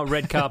definitely not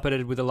red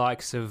carpeted with the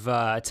likes of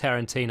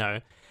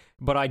Tarantino,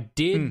 but I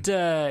did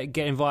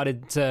get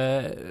invited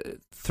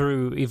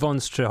through Yvonne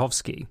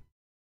Strahovski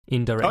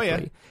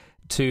indirectly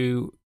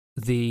to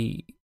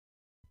the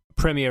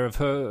premiere of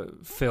her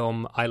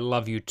film I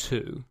Love You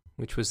Too,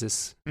 which was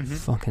this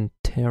fucking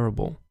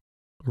terrible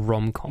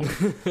rom-com.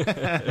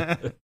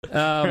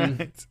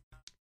 Right.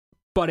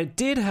 But it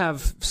did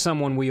have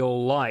someone we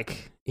all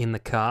like in the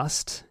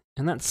cast,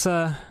 and it's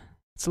a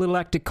little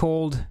actor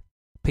called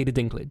Peter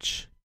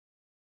Dinklage.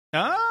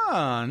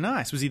 Ah,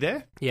 nice. Was he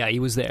there? Yeah, he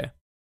was there.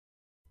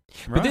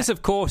 Right. But this,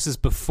 of course, is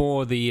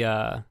before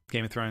the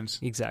Game of Thrones.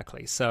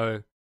 Exactly.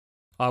 So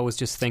I was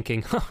just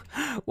thinking,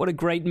 what a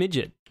great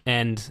midget.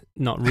 and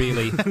not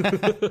really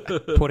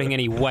putting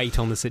any weight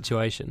on the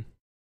situation.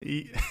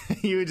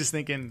 You were just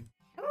thinking,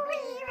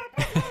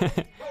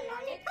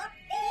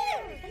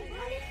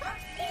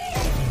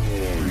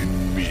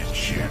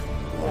 Midget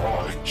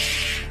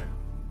Watch.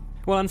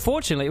 Well,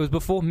 unfortunately, it was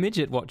before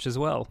Midget Watch as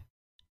well.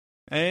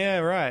 yeah,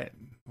 right.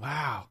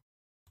 Wow.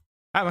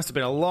 That must have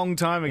been a long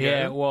time ago.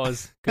 Yeah, it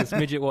was, because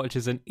Midget Watch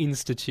is an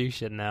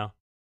institution now.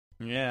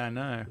 Yeah, I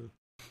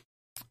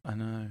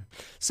know.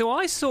 So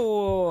I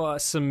saw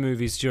some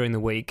movies during the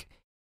week,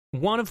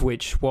 one of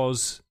which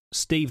was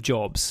Steve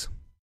Jobs.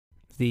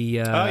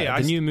 The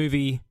new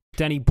movie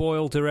Danny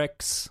Boyle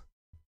directs,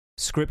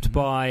 script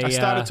by I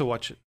started to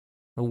watch it.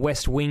 a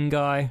West Wing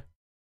guy.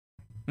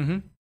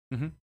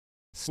 Mm-hmm.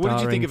 What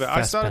did you think of it?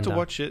 I started to Fassbender.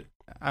 watch it.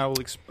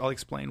 I'll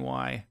explain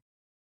why.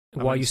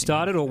 Why you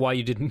started or why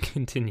you didn't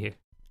continue?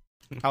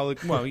 I'll Or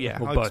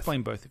both.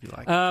 explain both if you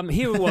like.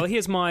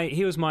 Here's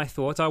my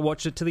thoughts. I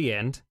watched it to the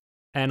end,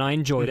 and I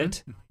enjoyed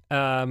it,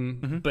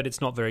 but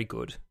it's not very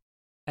good.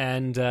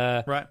 And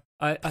Right.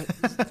 I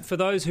for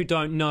those who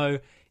don't know,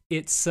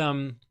 it's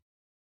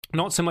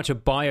not so much a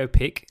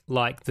biopic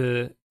like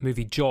the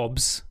movie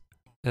Jobs,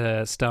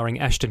 starring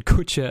Ashton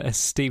Kutcher as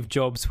Steve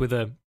Jobs with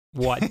a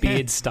white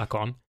beard stuck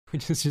on,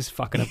 which is just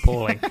fucking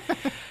appalling.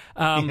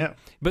 Yeah.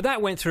 But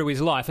that went through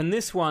his life, and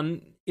this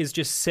one is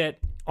just set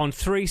on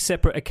 3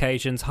 separate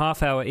occasions,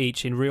 half hour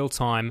each in real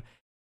time,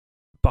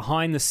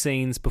 behind the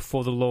scenes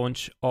before the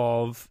launch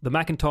of the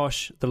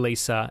Macintosh, the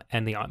Lisa,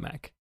 and the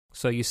iMac.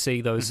 So you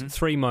see those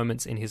 3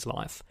 moments in his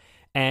life.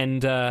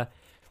 And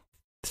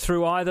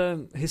through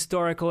either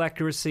historical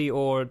accuracy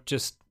or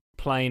just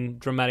plain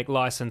dramatic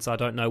license, I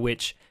don't know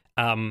which,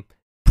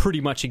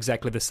 pretty much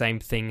exactly the same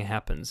thing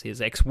happens.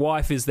 His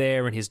ex-wife is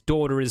there, and his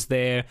daughter is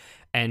there,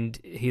 and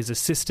his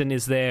assistant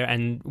is there,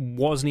 and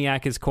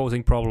Wozniak is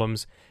causing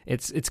problems.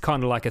 It's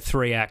kind of like a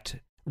 3-act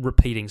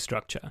repeating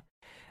structure.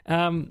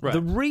 Right.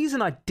 The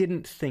reason I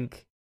didn't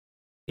think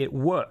it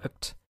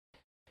worked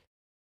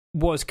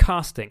was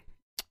casting.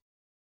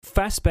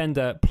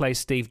 Fassbender plays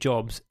Steve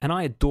Jobs, and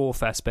I adore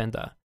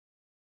Fassbender,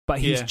 but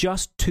he's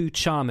just too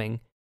charming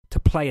to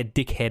play a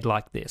dickhead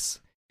like this.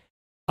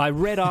 I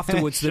read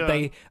afterwards that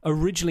they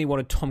originally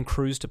wanted Tom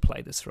Cruise to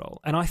play this role,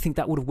 and I think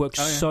that would have worked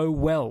so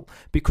well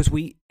because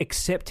we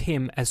accept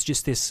him as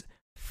just this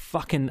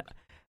fucking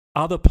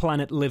other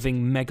planet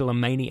living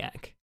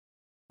megalomaniac,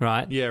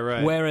 right? Yeah,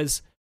 right.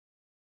 Whereas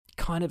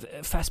kind of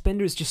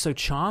Fassbender is just so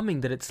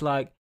charming that it's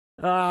like,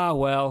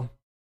 well,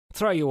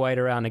 throw your weight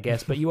around, I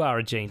guess, but you are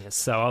a genius,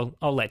 so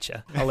I'll let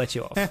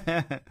you off.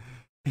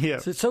 Yeah.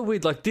 So it's so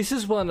weird. Like, this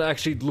is one that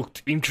actually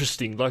looked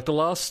interesting. Like, the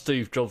last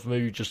Steve Jobs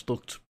movie just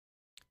looked...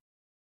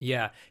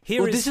 Yeah.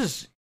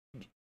 this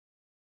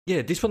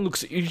one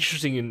looks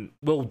interesting and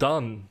well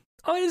done.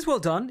 Oh, it is well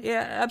done.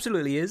 Yeah,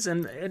 absolutely is.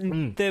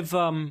 And they've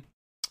done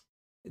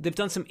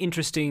some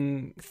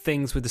interesting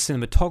things with the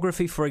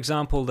cinematography. For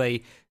example,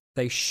 they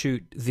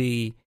shoot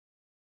the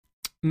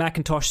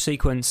Macintosh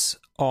sequence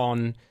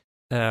on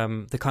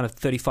the kind of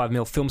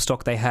 35mm film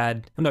stock they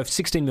had. No,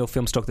 16mm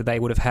film stock that they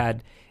would have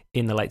had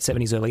in the late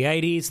 70s, early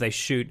 80s. They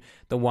shoot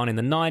the one in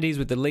the 90s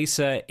with the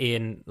Lisa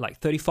in like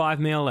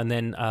 35mm, and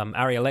then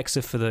Arri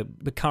Alexa for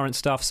the current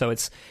stuff. So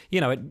it's,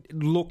 it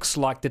looks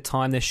like the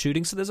time they're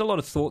shooting. So there's a lot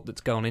of thought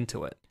that's gone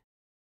into it.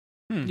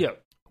 Yeah.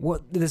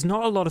 There's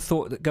not a lot of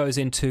thought that goes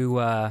into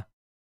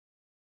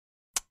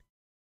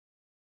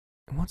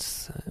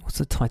what's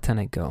the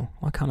Titanic girl?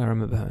 Why can't I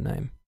remember her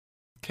name?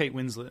 Kate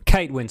Winslet.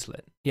 Kate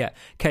Winslet. Yeah,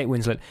 Kate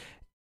Winslet,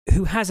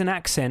 who has an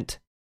accent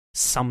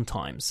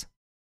sometimes.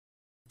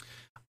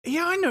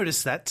 Yeah, I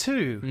noticed that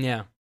too.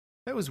 Yeah.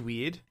 That was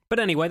weird. But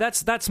anyway,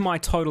 that's my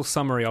total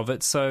summary of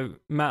it. So,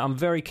 Matt, I'm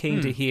very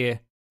keen to hear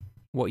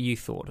what you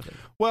thought of it.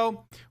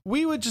 Well,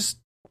 we were just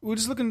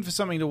looking for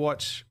something to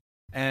watch,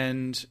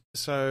 and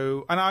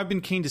I've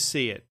been keen to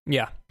see it.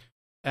 Yeah.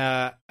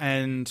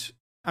 And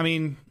I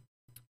mean,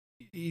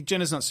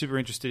 Jenna's not super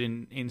interested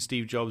in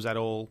Steve Jobs at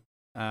all.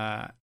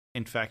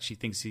 In fact, she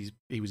thinks he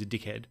was a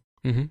dickhead.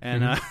 Mm-hmm.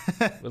 And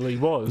Well, he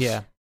was.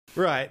 Yeah.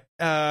 right.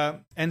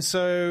 And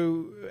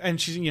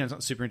she's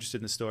not super interested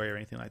in the story or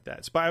anything like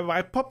that. So, but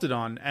I popped it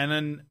on, and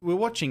then we're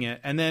watching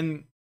it, and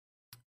then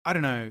I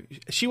don't know,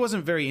 she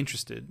wasn't very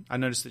interested. I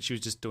noticed that she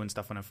was just doing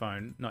stuff on her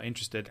phone, not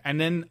interested.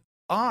 And then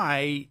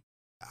I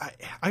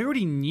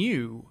already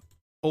knew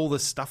all the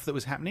stuff that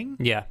was happening.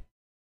 Yeah.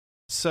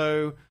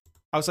 So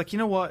I was like, you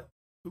know what?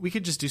 We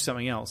could just do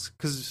something else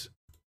because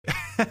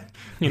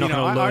You're not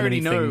going to learn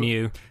anything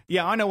new.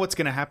 Yeah, I know what's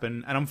going to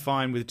happen, and I'm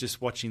fine with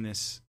just watching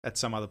this at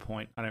some other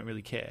point. I don't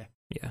really care.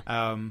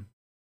 Yeah.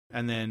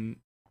 And then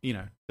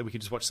that we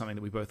could just watch something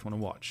that we both want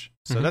to watch.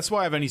 So that's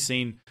why I've only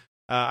seen.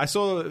 I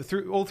saw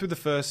through the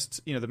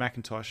first, the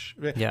Macintosh.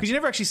 Yeah. Because you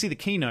never actually see the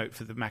keynote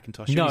for the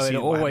Macintosh. You No, only see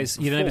what happens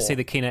you never before. see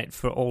the keynote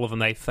for all of them.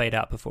 They fade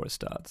out before it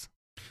starts.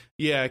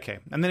 Yeah, okay.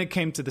 And then it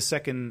came to the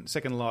second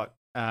lot,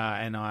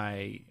 and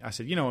I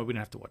said, you know what, we don't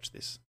have to watch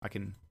this. I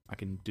can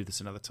do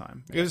this another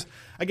time. Because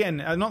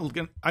again, I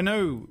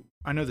know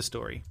the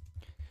story.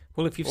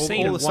 Well, if you've all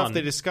seen the it stuff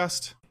they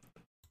discussed.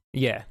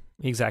 yeah.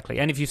 exactly.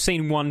 And if you've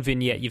seen one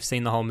vignette, you've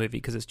seen the whole movie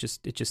because it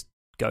just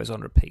goes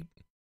on repeat.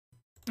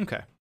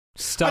 Okay.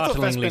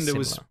 Startlingly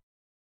similar.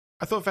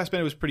 I thought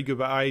Fassbender was pretty good,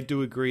 but I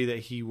do agree that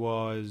he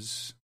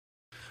was.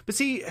 But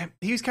see,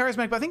 he was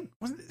charismatic. But I think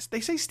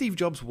they say Steve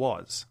Jobs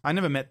was. I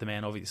never met the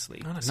man,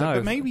 obviously. I don't know.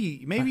 But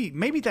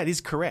maybe that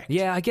is correct.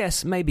 Yeah, I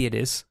guess maybe it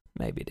is.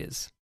 Maybe it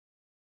is.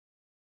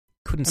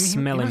 Couldn't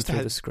smell him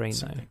through the screen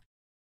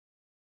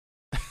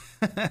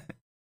though.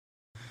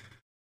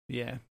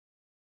 Yeah.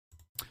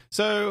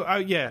 So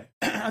yeah,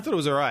 I thought it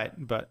was all right,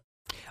 but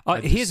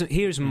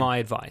here's my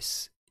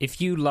advice: if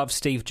you love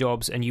Steve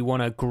Jobs and you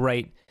want a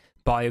great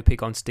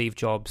biopic on Steve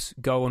Jobs,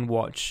 go and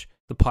watch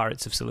The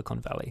Pirates of Silicon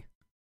Valley.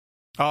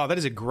 Oh, that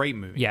is a great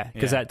movie. Yeah,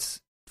 because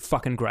that's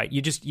fucking great.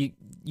 You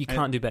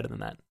can't do better than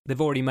that.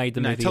 They've already made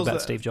the movie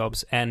about Steve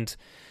Jobs and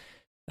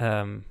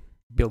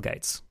Bill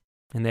Gates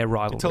and their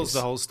rivalries. It tells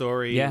the whole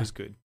story. Yeah. It was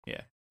good.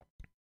 Yeah,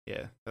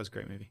 that was a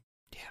great movie.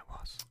 Yeah, it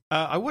was.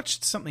 I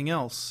watched something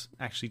else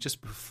actually just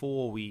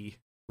before we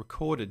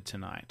recorded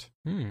tonight.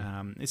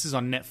 This is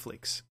on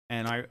Netflix,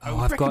 and I've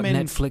got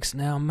Netflix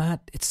now,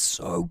 Matt. It's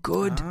so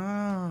good.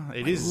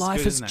 It is. My life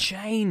good, has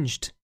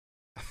changed.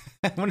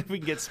 I wonder if we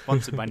can get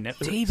sponsored by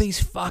Netflix.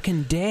 TV's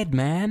fucking dead,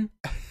 man.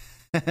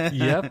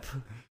 Yep.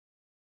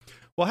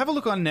 Well, have a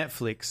look on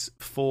Netflix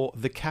for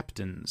The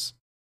Captains.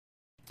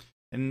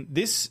 And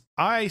this,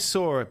 I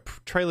saw a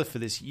trailer for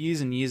this years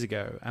and years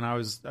ago, and I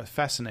was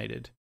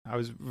fascinated. I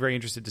was very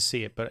interested to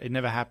see it, but it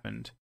never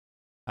happened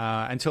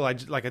until I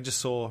just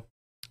saw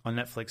on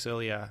Netflix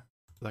earlier.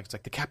 It's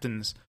like The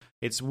Captains.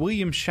 It's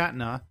William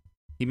Shatner.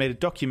 He made a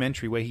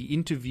documentary where he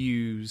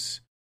interviews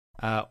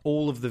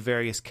all of the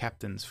various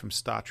captains from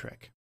Star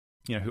Trek,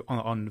 who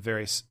on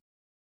various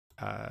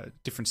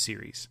different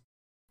series.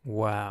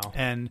 Wow!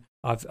 And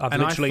I've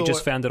literally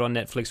just found it on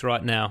Netflix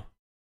right now.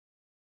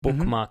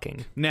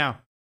 Bookmarking. Now,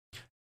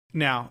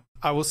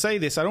 I will say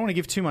this. I don't want to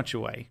give too much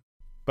away,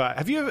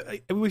 but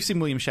we've seen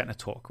William Shatner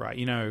talk, right?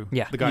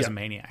 The guy's a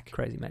maniac.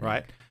 Crazy maniac.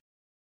 Right?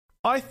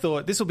 I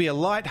thought this will be a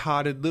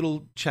light-hearted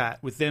little chat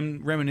with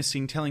them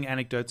reminiscing, telling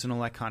anecdotes and all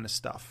that kind of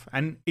stuff.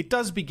 And it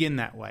does begin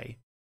that way.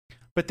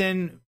 But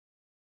then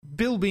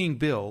Bill being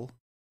Bill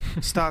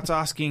starts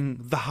asking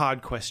the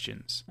hard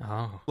questions.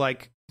 Oh.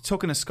 Like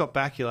talking to Scott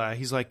Bakula,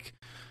 he's like,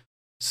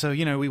 so,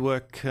 we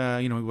work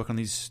on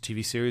these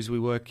TV series. We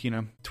work,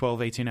 12,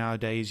 18-hour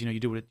days. You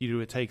do what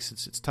it takes.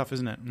 It's tough,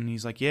 isn't it? And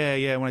he's like,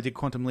 yeah. When I did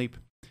Quantum Leap,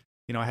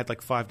 I had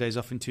like 5 days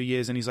off in 2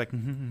 years. And he's like,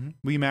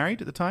 were you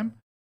married at the time?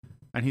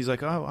 And he's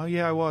like, oh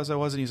yeah, I was.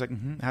 And he's like,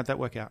 how'd that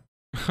work out?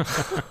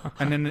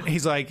 And then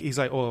he's like,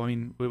 oh, I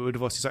mean, we're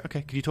divorced. He's like,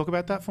 okay, could you talk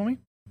about that for me?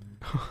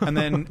 And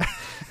then,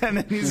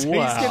 he's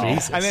getting,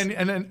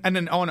 and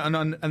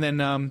then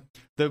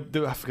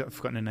I've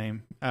forgotten her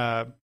name,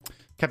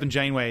 Captain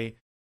Janeway.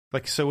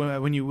 Like, so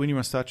when you were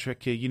on Star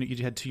Trek,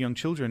 you had 2 young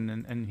children,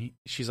 and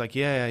she's like,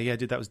 yeah, I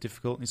did. That was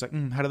difficult. And he's like,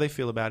 how do they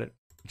feel about it?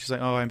 And she's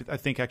like, oh, I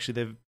think actually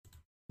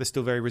they're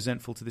still very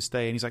resentful to this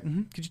day. And he's like,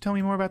 could you tell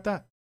me more about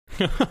that?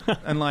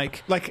 And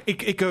like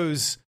it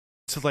goes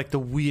to like the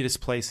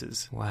weirdest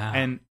places. Wow.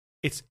 And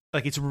it's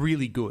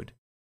really good.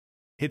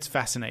 It's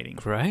fascinating.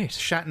 Great.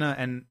 Shatner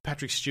and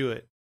Patrick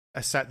Stewart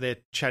are sat there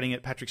chatting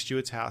at Patrick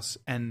Stewart's house,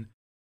 and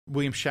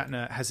William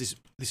Shatner has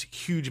this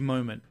huge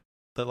moment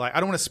that, like, I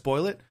don't want to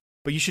spoil it,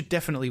 but you should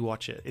definitely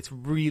watch it. It's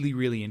really,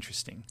 really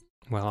interesting.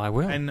 Well, I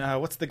will. And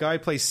what's the guy who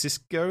plays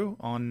Sisko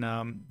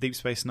on Deep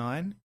Space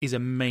Nine? He's a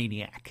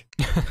maniac.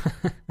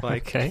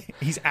 Like, okay.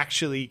 He's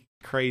actually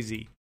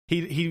crazy.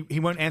 He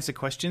won't answer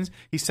questions.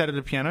 He's sat at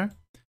a piano,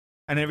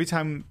 and every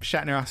time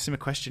Shatner asks him a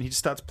question, he just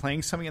starts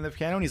playing something on the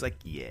piano, and he's like,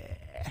 yeah.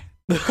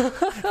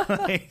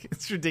 Like,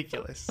 it's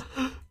ridiculous.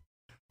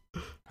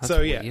 That's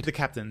so, yeah, weird. The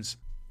Captains.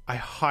 I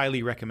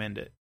highly recommend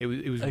it. It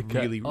was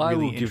really, really I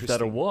will interesting. give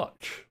that a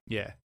watch.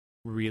 Yeah,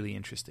 really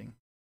interesting.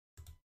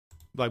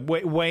 Like,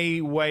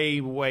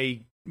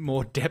 way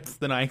more depth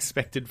than I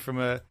expected from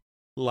a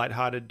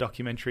lighthearted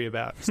documentary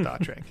about Star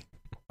Trek.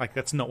 Like,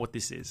 that's not what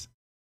this is.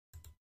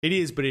 It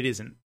is, but it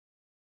isn't.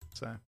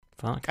 So,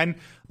 fuck. And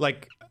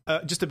like,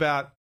 just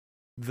about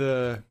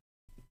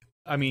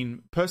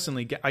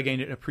personally, I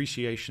gained an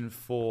appreciation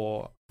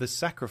for the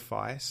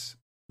sacrifice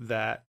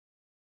that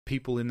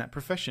people in that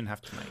profession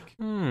have to make.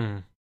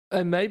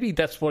 And maybe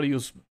that's what he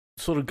was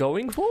sort of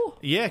going for?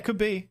 Yeah, it could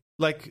be.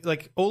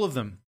 Like all of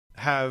them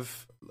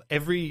have,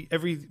 every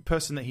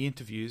person that he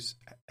interviews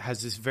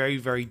has this very,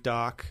 very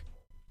dark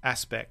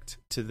aspect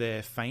to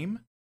their fame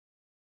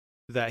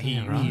that he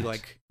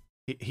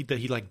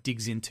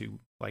digs into,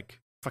 like,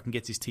 fucking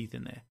gets his teeth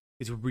in there.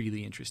 It's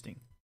really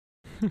interesting.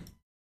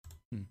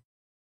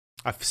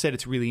 I've said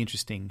it's really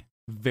interesting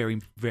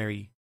very,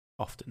 very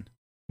often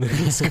in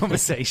this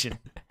conversation,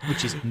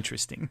 which is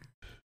interesting.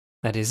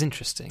 That is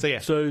interesting. So, yeah.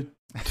 So,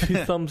 2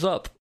 thumbs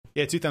up.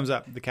 Yeah, 2 thumbs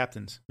up. The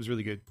Captains. It was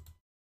really good.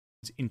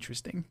 It's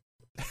interesting.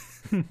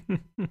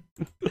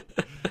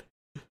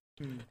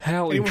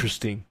 How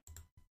interesting.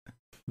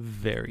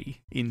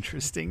 Very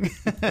interesting.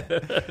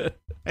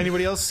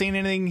 Anybody else seen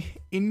anything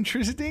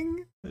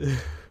interesting?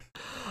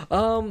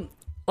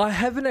 I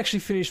haven't actually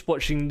finished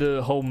watching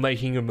the whole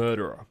Making a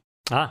Murderer,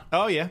 Ah.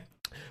 Oh yeah.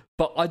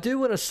 but I do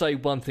want to say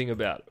one thing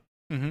about it.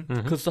 Mm-hmm.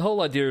 Because the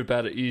whole idea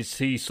about it is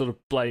he's sort of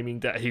blaming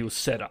that he was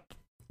set up.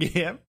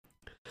 Yeah.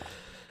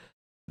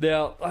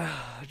 Now,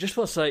 I just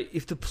want to say,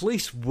 if the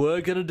police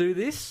were going to do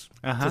this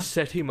Uh-huh. to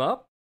set him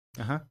up...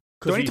 Uh-huh.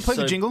 Do I need to play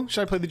the jingle?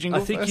 Should I play the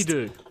jingle I think first? you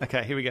do.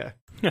 Okay, here we go.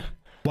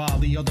 While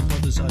the other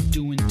brothers are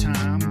doing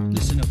time,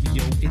 listen up,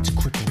 yo, it's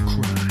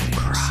Cripple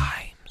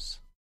Crimes.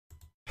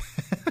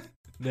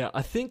 Now,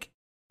 I think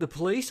the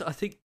police,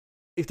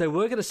 if they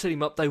were going to set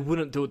him up, they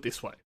wouldn't do it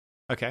this way.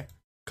 Okay.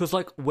 Because,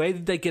 like, where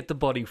did they get the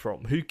body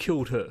from? Who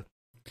killed her?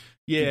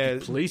 Yeah.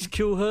 Did the police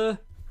kill her?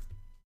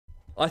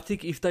 I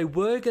think if they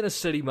were going to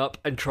set him up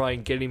and try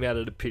and get him out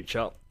of the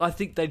picture, I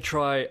think they'd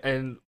try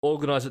and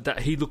organise it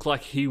that he looked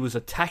like he was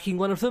attacking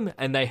one of them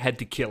and they had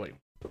to kill him.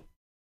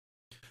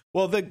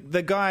 Well,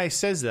 the guy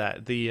says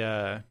that.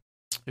 The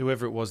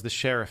whoever it was, the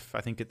sheriff,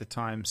 I think at the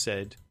time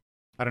said,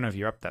 I don't know if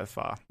you're up that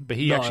far, but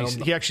he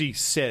actually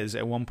says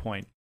at one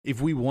point,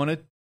 if we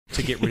wanted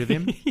to get rid of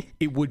him,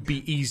 it would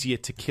be easier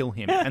to kill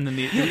him. And then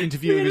the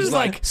interviewer was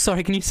like,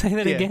 sorry, can you say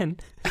that again?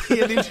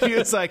 Yeah, the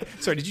interviewer's like,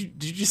 sorry, did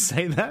you just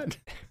say that?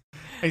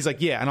 And he's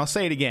like, yeah, and I'll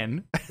say it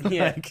again.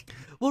 Yeah. Like,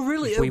 Well,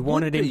 really, If we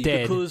wanted him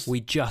dead, because,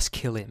 we just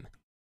kill him.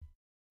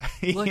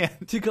 like, yeah,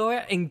 to go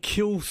out and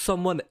kill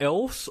someone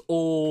else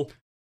or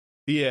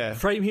yeah.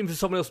 frame him for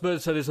someone else's murder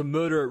so there's a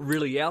murderer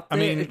really out there,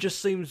 I mean- it just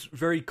seems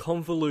very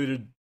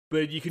convoluted.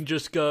 Where you can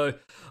just go,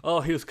 oh,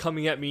 he was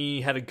coming at me,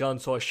 he had a gun,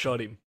 so I shot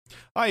him.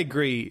 I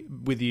agree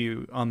with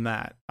you on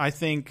that. I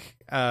think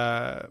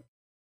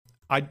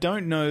I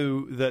don't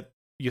know that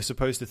you're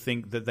supposed to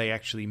think that they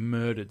actually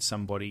murdered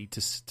somebody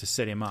to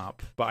set him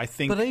up, but I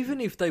think. But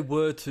even if they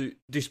were to,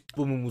 this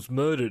woman was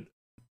murdered,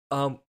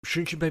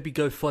 shouldn't you maybe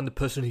go find the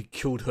person who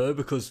killed her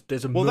because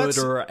there's a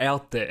murderer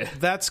out there?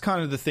 That's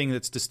kind of the thing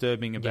that's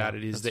disturbing about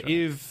it is that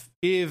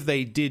if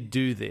they did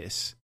do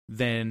this,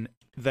 then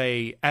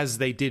they, as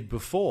they did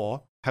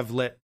before, have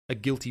let a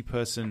guilty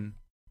person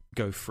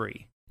go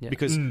free. Yeah.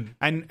 Because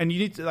and you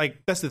need to,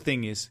 like, that's the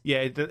thing is, yeah,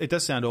 it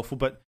does sound awful,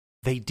 but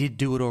they did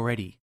do it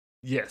already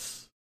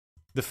Yes.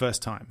 the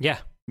first time. Yeah.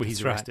 Where he's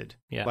that's right. arrested.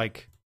 Yeah.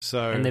 Like,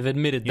 so, And they've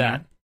admitted you know?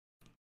 that.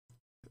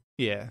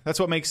 Yeah, that's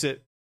what makes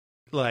it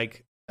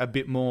like a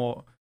bit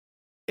more.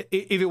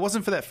 If it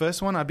wasn't for that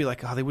first one, I'd be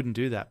like, oh, they wouldn't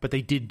do that, but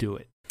they did do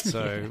it.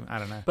 So I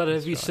don't know. But have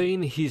That's you right.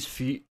 seen his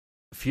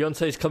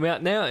fiance's come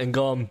out now and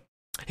gone,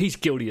 he's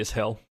guilty as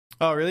hell.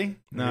 Oh, really?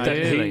 No. That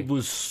he Really?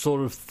 was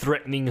sort of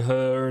threatening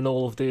her and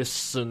all of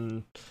this,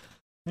 and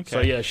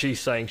so yeah, she's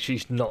saying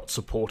she's not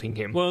supporting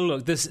him. Well,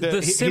 look, the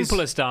his-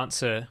 simplest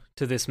answer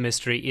to this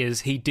mystery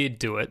is he did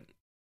do it,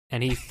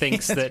 and he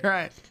thinks That's that,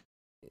 right.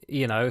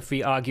 you know, if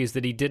he argues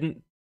that he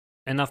didn't,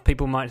 enough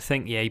people might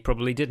think, yeah, he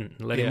probably didn't.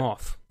 Let him Yeah.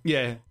 off.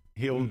 Yeah,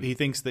 he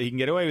thinks that he can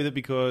get away with it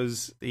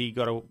because he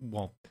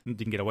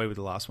didn't get away with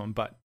the last one,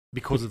 but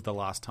because of the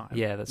last time.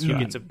 Yeah, that's He right.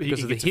 gets a- because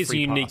he of gets a his free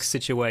unique pass.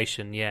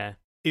 situation, yeah.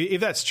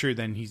 If that's true,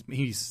 then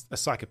he's a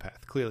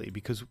psychopath, clearly,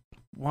 because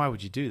why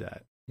would you do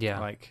that? Yeah.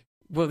 Like,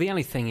 Well, the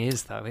only thing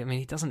is, though, I mean,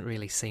 he doesn't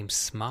really seem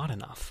smart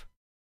enough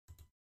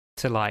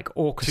to, like,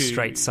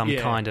 orchestrate some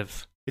yeah. kind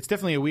of... it's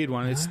definitely a weird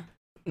one. It's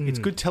Mm.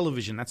 good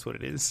television, that's what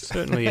it is.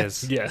 Certainly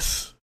is.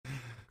 Yes.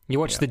 You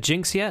watched Yeah. The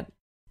Jinx yet?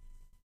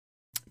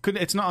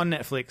 It's not on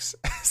Netflix,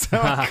 so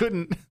I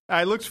couldn't.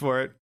 I looked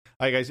for it.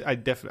 I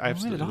definitely. I Where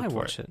absolutely did I looked for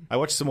watch it? I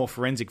watched some more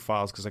Forensic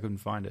Files because I couldn't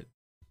find it.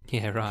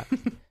 Yeah, right.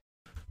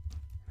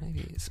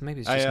 maybe it's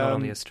just I, not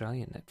on the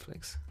Australian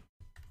Netflix.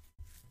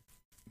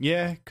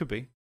 Yeah, could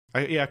be.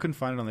 I couldn't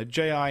find it on there.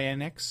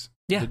 JINX.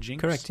 Yeah, The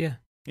Jinx? correct, yeah.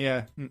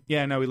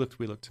 Yeah. No, we looked.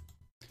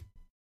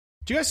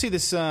 Do you guys see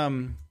this?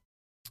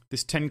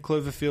 This 10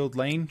 Cloverfield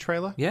Lane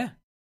trailer. Yeah.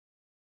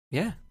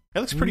 Yeah. It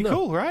looks pretty No.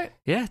 cool, right?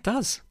 Yeah, it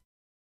does.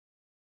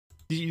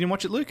 You didn't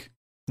watch it, Luke?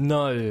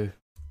 No.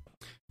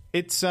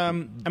 It's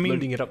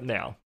Loading it up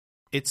now.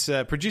 It's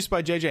produced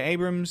by J.J.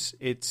 Abrams.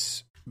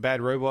 It's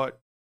Bad Robot.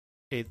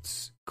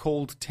 It's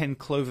called 10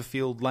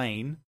 Cloverfield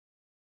Lane.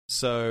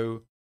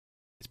 So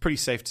it's pretty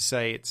safe to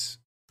say it's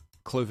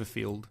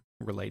Cloverfield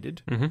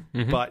related,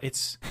 but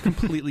it's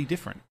completely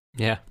different.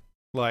 Yeah.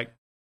 Like,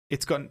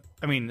 it's got,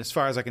 I mean, as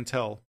far as I can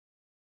tell,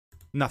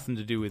 nothing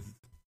to do with...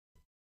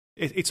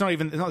 It's not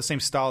the same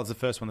style as the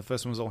first one. The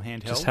first one was all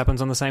handheld. Just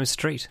happens on the same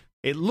street.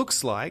 It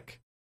looks like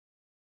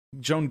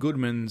John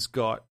Goodman's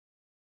got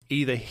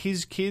either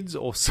his kids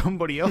or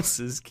somebody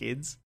else's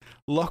kids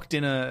locked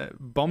in a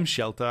bomb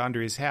shelter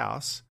under his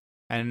house,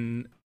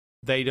 and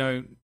they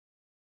don't...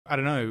 I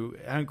don't know.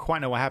 I don't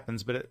quite know what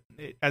happens, but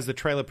as the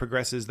trailer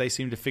progresses, they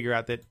seem to figure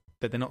out that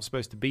they're not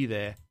supposed to be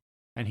there.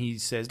 And he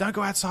says, don't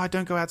go outside,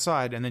 don't go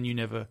outside. And then you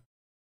never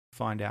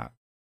find out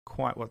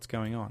quite what's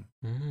going on.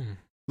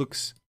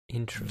 Looks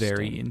Interesting.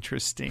 very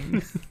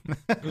interesting.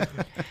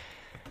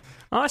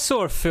 I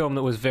saw a film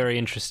that was very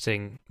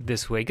interesting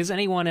this week. Has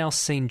anyone else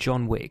seen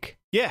John Wick?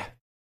 Yeah.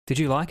 Did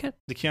you like it?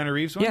 The Keanu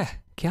Reeves one? Yeah,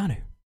 Keanu.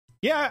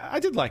 Yeah, I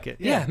did like it.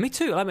 Yeah, me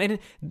too. I mean,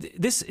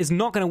 this is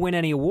not going to win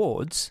any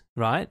awards,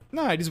 right?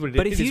 No, it is what it is.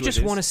 But if you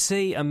just want to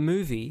see a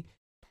movie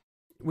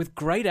with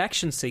great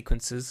action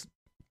sequences,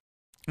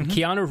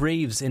 Keanu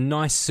Reeves in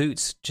nice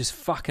suits just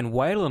fucking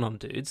wailing on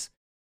dudes,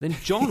 then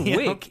John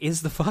Wick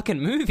is the fucking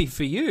movie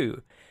for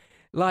you.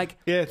 Like,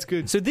 yeah, it's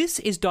good. So this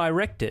is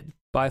directed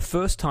by a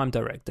first-time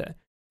director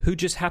who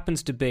just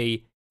happens to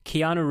be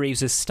Keanu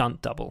Reeves'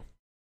 stunt double,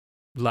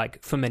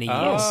 like, for many years,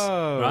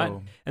 right?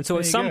 And so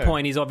at some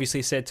point, he's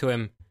obviously said to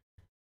him,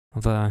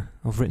 I've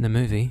written a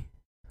movie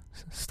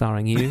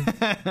starring you.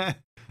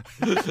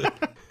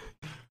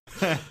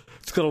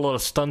 It's got a lot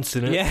of stunts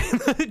in it. Yeah,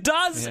 it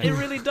does. Yeah. It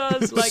really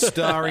does. Like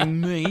starring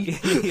me.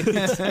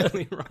 You're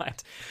totally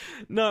right.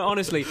 No,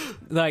 honestly,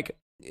 like,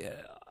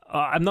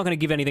 I'm not going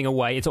to give anything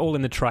away. It's all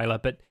in the trailer,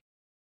 but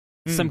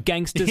some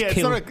gangsters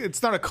kill...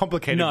 It's not a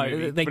complicated movie.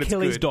 No, they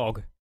kill his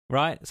dog,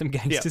 right? Some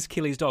gangsters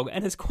kill his dog,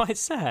 and it's quite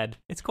sad.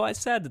 It's quite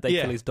sad that they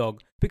kill his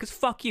dog, because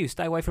fuck you,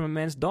 stay away from a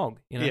man's dog,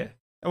 you know? Yeah.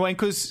 Well,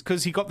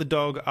 because he got the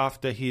dog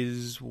after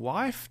his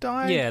wife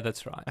died? Yeah,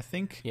 that's right. I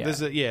think.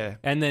 Yeah.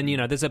 And then,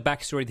 there's a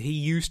backstory that he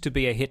used to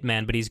be a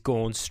hitman, but he's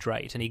gone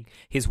straight, and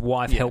his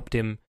wife helped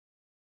him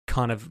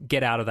kind of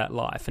get out of that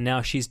life, and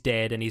now she's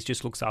dead, and he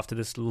just looks after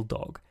this little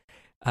dog.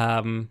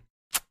 And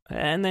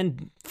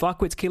then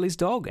fuckwits kill his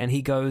dog, and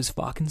he goes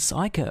fucking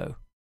psycho.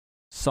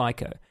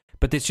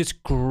 But there's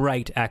just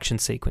great action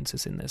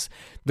sequences in this.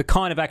 The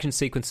kind of action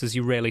sequences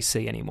you rarely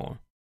see anymore.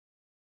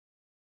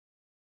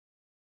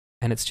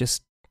 And it's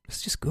just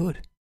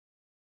good.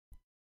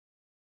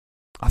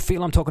 I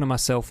feel I'm talking to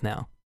myself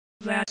now.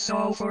 That's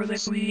all for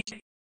this week.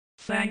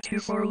 Thank you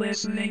for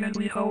listening, and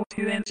we hope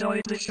you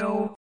enjoyed the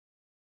show.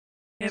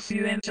 If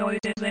you enjoyed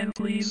it, then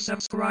please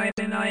subscribe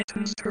in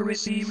iTunes to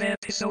receive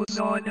episodes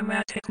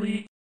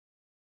automatically.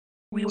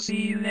 We'll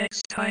see you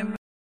next time.